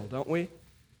next hill, don't we?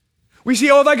 We see,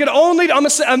 if I could only, I'm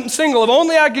single, if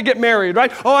only I could get married,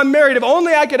 right? Oh, I'm married, if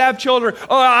only I could have children.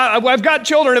 Oh, I've got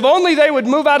children, if only they would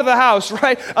move out of the house,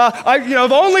 right?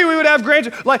 If only we would have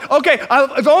grandchildren.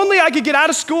 If only I could get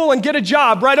out of school and get a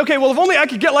job, right? Okay, well, if only I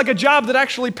could get a job that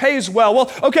actually pays well.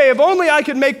 Well, okay, if only I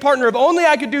could make partner, if only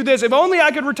I could do this, if only I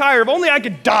could retire, if only I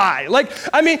could die.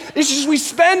 It's just we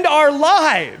spend our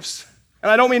lives,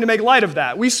 and I don't mean to make light of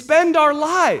that, we spend our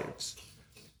lives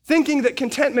thinking that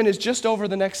contentment is just over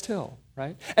the next hill,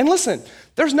 right? And listen,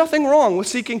 There's nothing wrong with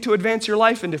seeking to advance your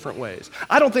life in different ways.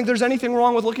 I don't think there's anything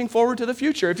wrong with looking forward to the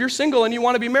future. If you're single and you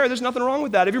want to be married, there's nothing wrong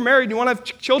with that. If you're married and you want to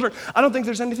have children, I don't think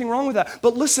there's anything wrong with that.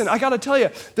 But listen, I got to tell you,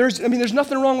 there's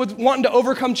nothing wrong with wanting to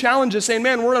overcome challenges, saying,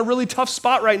 man, we're in a really tough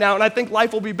spot right now, and I think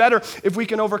life will be better if we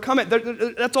can overcome it.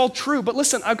 That's all true. But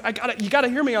listen, you got to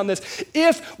hear me on this.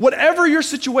 If whatever your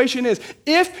situation is,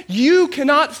 if you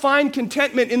cannot find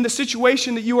contentment in the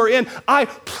situation that you are in, I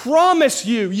promise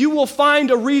you will find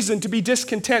a reason to be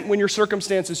discontent when your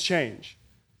circumstances change.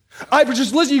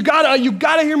 Just listen, you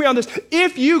gotta hear me on this.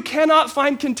 If you cannot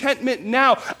find contentment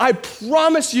now, I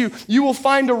promise you will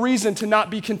find a reason to not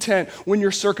be content when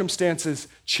your circumstances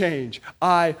change.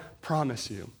 I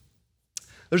promise you.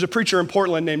 There's a preacher in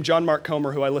Portland named John Mark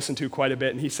Comer who I listen to quite a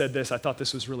bit, and he said this. I thought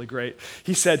this was really great.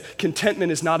 He said,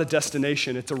 contentment is not a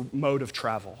destination, it's a mode of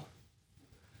travel.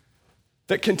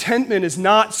 That contentment is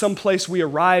not some place we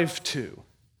arrive to,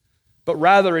 but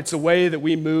rather it's a way that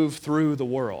we move through the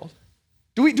world.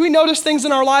 Do we notice things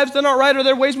in our lives that aren't right? Are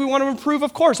there ways we want to improve?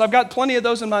 Of course, I've got plenty of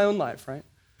those in my own life, right?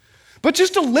 But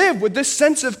just to live with this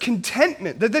sense of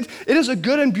contentment, that it is a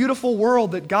good and beautiful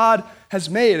world that God has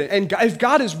made. And if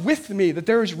God is with me, that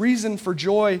there is reason for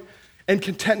joy and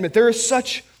contentment. There is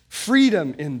such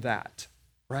freedom in that,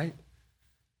 right?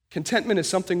 Contentment is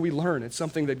something we learn. It's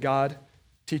something that God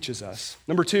teaches us.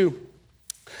 Number 2,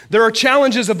 there are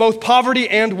challenges of both poverty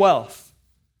and wealth.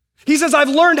 He says, I've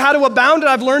learned how to abound and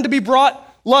I've learned to be brought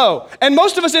low. And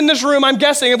most of us in this room, I'm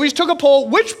guessing, if we took a poll,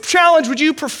 which challenge would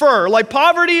you prefer, like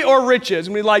poverty or riches?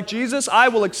 And we'd like, Jesus, I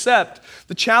will accept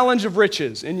the challenge of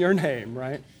riches in your name,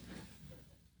 right?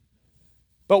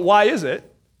 But why is it?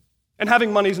 And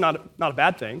having money is not a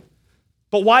bad thing.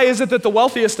 But why is it that the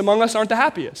wealthiest among us aren't the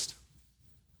happiest?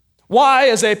 Why,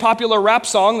 as a popular rap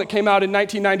song that came out in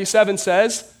 1997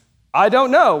 says, I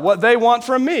don't know what they want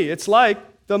from me. It's like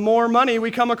the more money we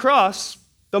come across,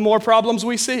 the more problems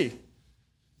we see.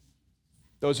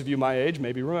 Those of you my age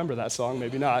maybe remember that song,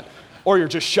 maybe not. Or you're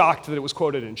just shocked that it was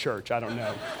quoted in church, I don't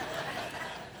know.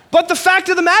 But the fact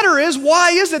of the matter is,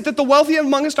 why is it that the wealthy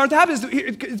among us aren't the happiest?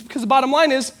 Because the bottom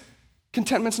line is,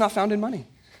 contentment's not found in money.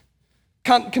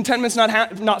 Contentment's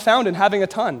not found in having a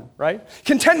ton, right?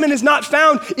 Contentment is not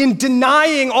found in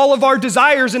denying all of our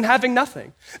desires and having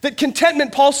nothing. That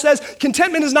contentment, Paul says,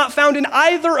 contentment is not found in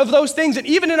either of those things. And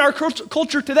even in our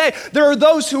culture today, there are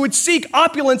those who would seek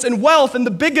opulence and wealth and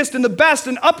the biggest and the best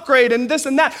and upgrade and this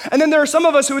and that. And then there are some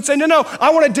of us who would say, no,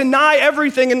 I want to deny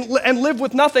everything and live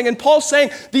with nothing. And Paul's saying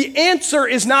the answer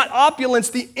is not opulence.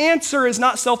 The answer is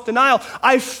not self-denial.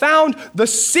 I found the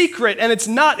secret, and it's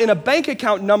not in a bank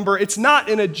account number. It's not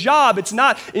in a job. It's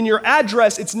not in your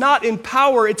address. It's not in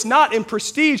power. It's not in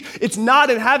prestige. It's not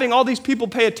in having all these people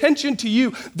pay attention to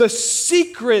you. The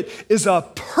secret is a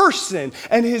person,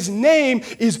 and his name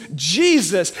is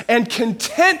Jesus. And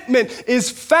contentment is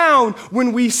found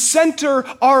when we center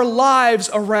our lives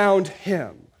around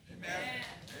him.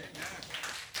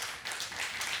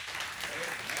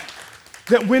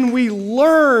 That when we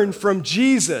learn from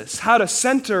Jesus how to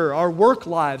center our work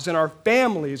lives and our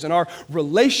families and our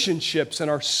relationships and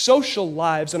our social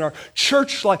lives and our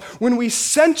church life, when we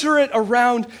center it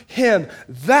around him,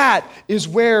 that is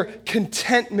where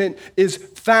contentment is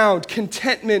found.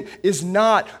 Contentment is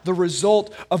not the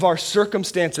result of our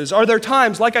circumstances. Are there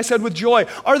times, like I said with joy,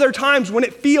 are there times when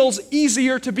it feels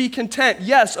easier to be content?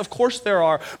 Yes, of course there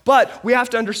are. But we have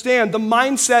to understand the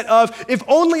mindset of, if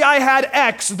only I had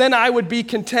X, then I would be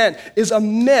content, is a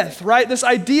myth, right? This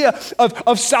idea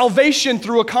of salvation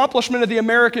through accomplishment of the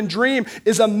American dream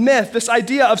is a myth. This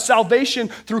idea of salvation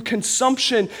through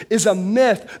consumption is a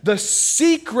myth. The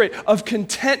secret of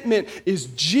contentment is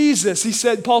Jesus.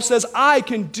 Paul says, I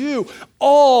can do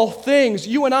all things.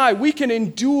 You and I, we can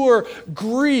endure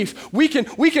grief. We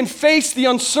can face the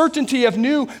uncertainty of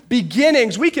new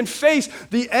beginnings. We can face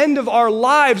the end of our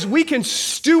lives. We can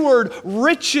steward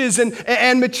riches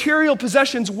and material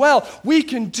possessions well. We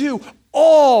can do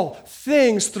all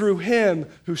things through him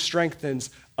who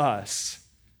strengthens us.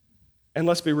 And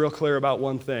let's be real clear about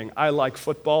one thing. I like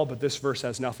football, but this verse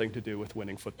has nothing to do with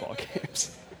winning football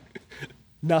games.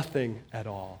 Nothing at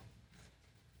all.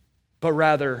 But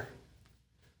rather,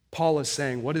 Paul is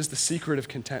saying, what is the secret of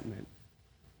contentment?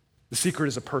 The secret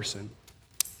is a person,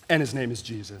 and his name is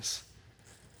Jesus.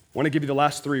 I want to give you the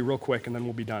last 3 real quick, and then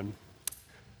we'll be done.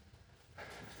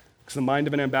 Because the mind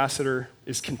of an ambassador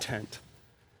is content.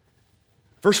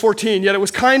 Verse 14, yet it was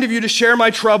kind of you to share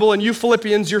my trouble, and you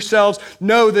Philippians yourselves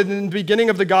know that in the beginning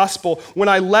of the gospel, when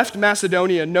I left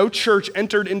Macedonia, no church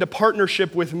entered into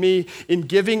partnership with me in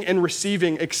giving and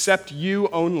receiving except you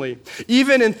only.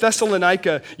 Even in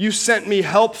Thessalonica, you sent me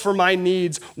help for my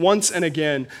needs once and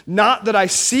again. Not that I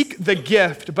seek the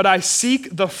gift, but I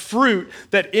seek the fruit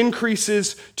that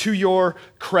increases to your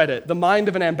credit. The mind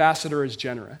of an ambassador is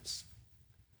generous.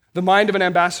 The mind of an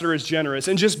ambassador is generous.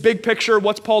 And just big picture,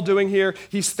 what's Paul doing here?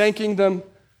 He's thanking them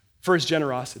for his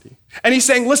generosity. And he's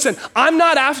saying, listen, I'm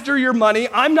not after your money,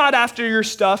 I'm not after your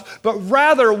stuff, but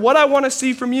rather what I want to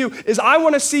see from you is I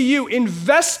want to see you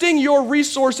investing your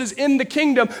resources in the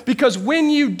kingdom, because when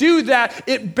you do that,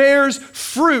 it bears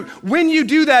fruit. When you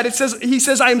do that, he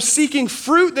says, I am seeking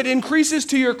fruit that increases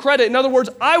to your credit. In other words,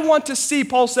 I want to see,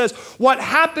 Paul says, what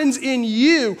happens in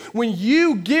you when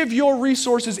you give your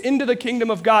resources into the kingdom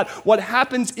of God. What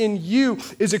happens in you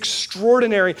is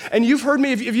extraordinary. And you've heard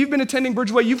me, if you've been attending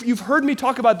Bridgeway, you've heard me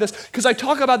talk about this, because I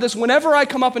talk about this whenever I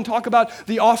come up and talk about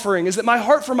the offering, is that my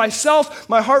heart for myself,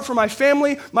 my heart for my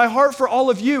family, my heart for all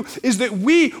of you is that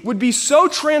we would be so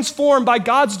transformed by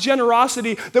God's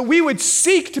generosity that we would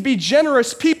seek to be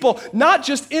generous people, not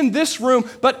just in this room,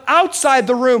 but outside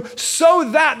the room, so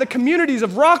that the communities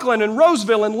of Rockland and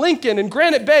Roseville and Lincoln and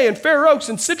Granite Bay and Fair Oaks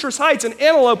and Citrus Heights and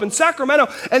Antelope and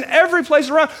Sacramento and every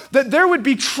place around, that there would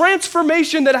be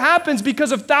transformation that happens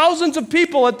because of thousands of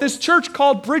people at this church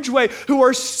called Bridgeway who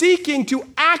are seeking to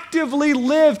actively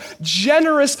live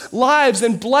generous lives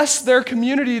and bless their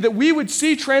community, that we would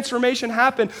see transformation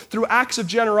happen through acts of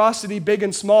generosity, big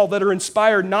and small, that are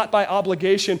inspired not by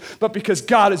obligation, but because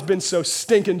God has been so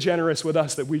stinking generous with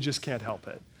us that we just can't help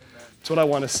it. That's what I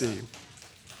want to see.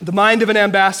 The mind of an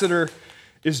ambassador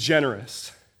is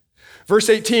generous. Verse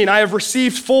 18, I have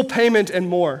received full payment and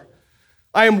more.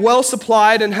 I am well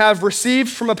supplied and have received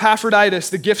from Epaphroditus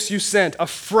the gifts you sent, a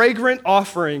fragrant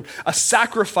offering, a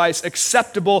sacrifice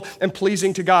acceptable and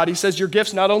pleasing to God. He says, your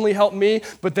gifts not only help me,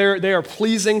 but they are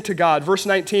pleasing to God. Verse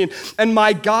 19, and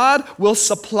my God will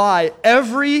supply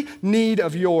every need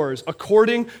of yours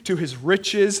according to his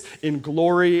riches in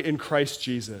glory in Christ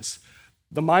Jesus.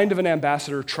 The mind of an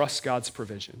ambassador trusts God's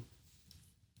provision.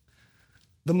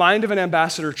 The mind of an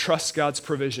ambassador trusts God's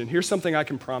provision. Here's something I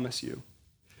can promise you.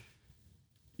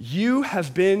 You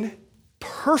have been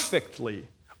perfectly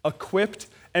equipped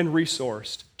and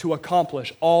resourced to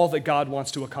accomplish all that God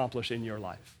wants to accomplish in your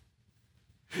life.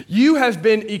 You have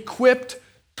been equipped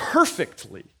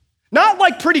perfectly. Not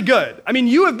like pretty good. I mean,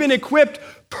 you have been equipped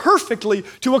perfectly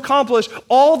to accomplish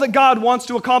all that God wants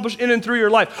to accomplish in and through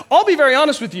your life. I'll be very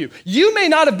honest with you. You may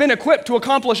not have been equipped to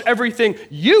accomplish everything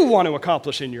you want to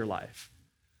accomplish in your life.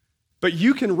 But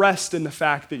you can rest in the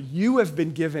fact that you have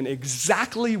been given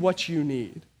exactly what you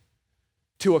need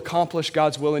to accomplish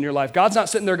God's will in your life. God's not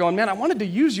sitting there going, man, I wanted to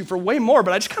use you for way more,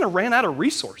 but I just kind of ran out of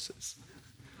resources.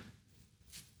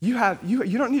 You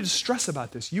don't need to stress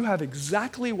about this. You have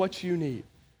exactly what you need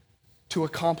to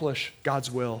accomplish God's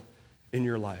will in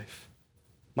your life.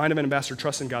 Mind of an ambassador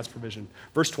trusts in God's provision.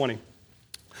 Verse 20.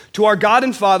 To our God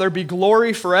and Father be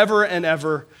glory forever and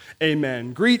ever.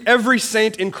 Amen. Greet every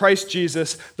saint in Christ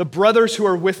Jesus. The brothers who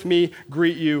are with me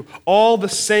greet you. All the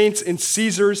saints in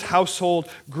Caesar's household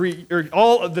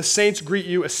all of the saints greet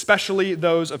you, especially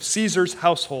those of Caesar's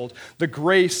household. The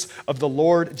grace of the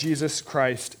Lord Jesus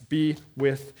Christ be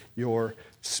with your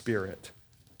spirit.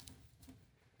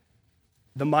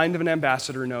 The mind of an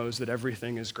ambassador knows that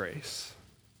everything is grace.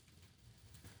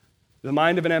 The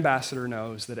mind of an ambassador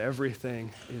knows that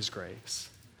everything is grace.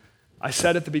 I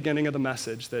said at the beginning of the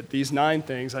message that these 9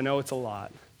 things, I know it's a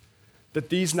lot, that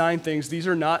these 9 things, these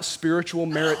are not spiritual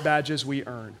merit badges we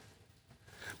earn,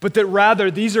 but that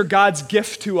rather these are God's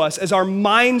gift to us as our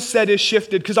mindset is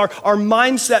shifted, because our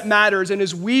mindset matters, and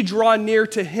as we draw near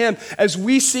to him, as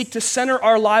we seek to center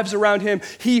our lives around him,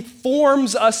 he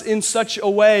forms us in such a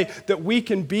way that we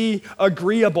can be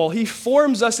agreeable. He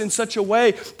forms us in such a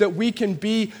way that we can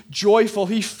be joyful.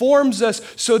 He forms us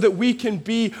so that we can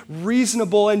be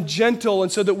reasonable and gentle,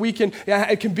 and so that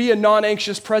it can be a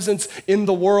non-anxious presence in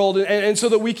the world, and so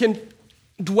that we can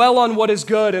dwell on what is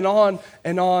good, and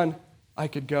on I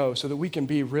could go, so that we can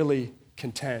be really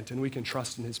content and we can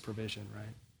trust in his provision,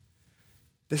 right?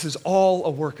 This is all a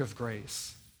work of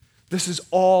grace. This is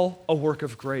all a work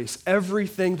of grace.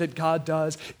 Everything that God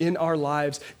does in our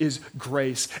lives is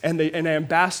grace. And an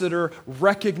ambassador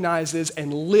recognizes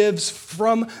and lives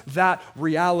from that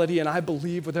reality. And I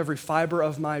believe with every fiber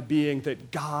of my being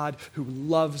that God, who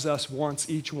loves us, wants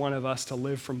each one of us to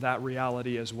live from that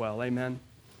reality as well. Amen?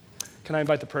 Can I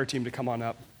invite the prayer team to come on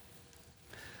up?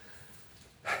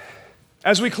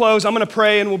 As we close, I'm going to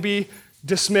pray and we'll be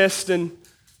dismissed. And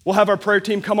We'll have our prayer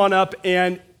team come on up,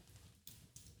 and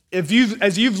as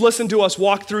you've listened to us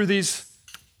walk through these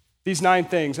 9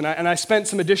 things, and I spent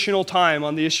some additional time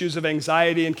on the issues of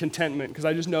anxiety and contentment because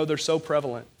I just know they're so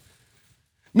prevalent.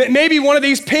 Maybe one of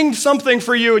these pinged something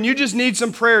for you and you just need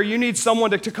some prayer. You need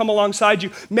someone to come alongside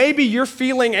you. Maybe you're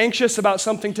feeling anxious about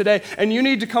something today and you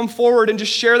need to come forward and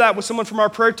just share that with someone from our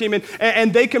prayer team,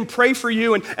 and they can pray for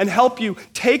you and help you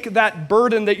take that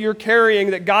burden that you're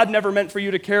carrying that God never meant for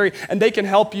you to carry, and they can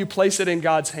help you place it in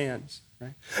God's hands.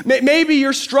 Right? Maybe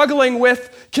you're struggling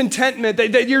with contentment,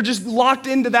 that you're just locked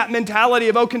into that mentality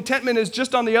of, contentment is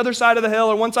just on the other side of the hill,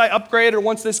 or once I upgrade, or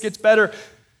once this gets better.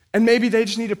 And maybe they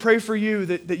just need to pray for you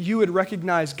that you would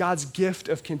recognize God's gift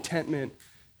of contentment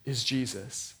is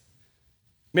Jesus.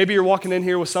 Maybe you're walking in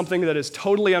here with something that is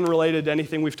totally unrelated to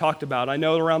anything we've talked about. I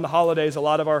know around the holidays, a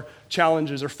lot of our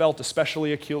challenges are felt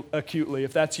especially acutely.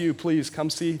 If that's you, please come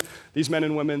see these men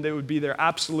and women. They would be their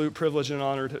absolute privilege and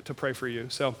honor to pray for you.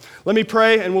 So let me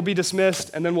pray and we'll be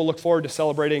dismissed, and then we'll look forward to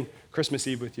celebrating Christmas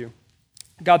Eve with you.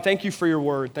 God, thank you for your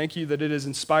word. Thank you that it is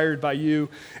inspired by you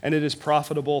and it is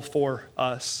profitable for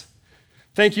us.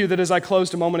 Thank you that as I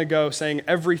closed a moment ago saying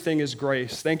everything is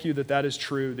grace, thank you that that is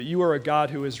true, that you are a God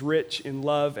who is rich in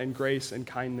love and grace and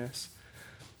kindness.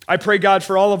 I pray, God,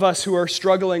 for all of us who are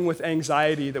struggling with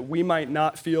anxiety, that we might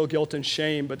not feel guilt and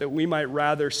shame, but that we might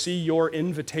rather see your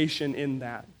invitation in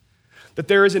that. That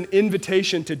there is an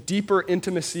invitation to deeper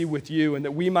intimacy with you, and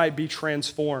that we might be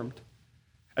transformed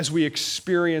as we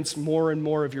experience more and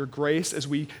more of your grace, as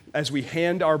we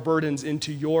hand our burdens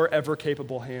into your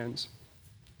ever-capable hands.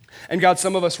 And God,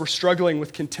 some of us were struggling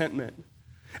with contentment.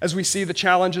 As we see the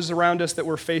challenges around us that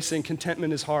we're facing,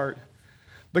 contentment is hard.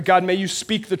 But God, may you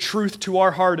speak the truth to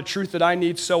our heart, a truth that I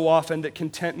need so often, that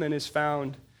contentment is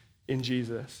found in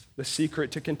Jesus. The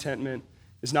secret to contentment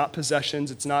is not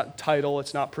possessions, it's not title,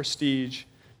 it's not prestige,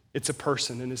 it's a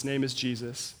person, and his name is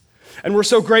Jesus. And we're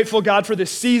so grateful, God, for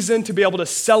this season, to be able to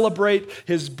celebrate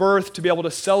his birth, to be able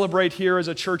to celebrate here as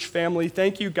a church family.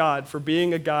 Thank you, God, for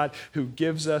being a God who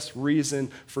gives us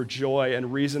reason for joy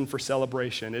and reason for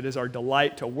celebration. It is our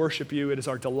delight to worship you. It is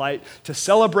our delight to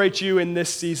celebrate you in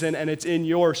this season, and it's in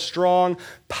your strong,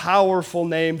 powerful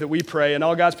name that we pray. And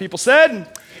all God's people said,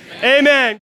 Amen. Amen.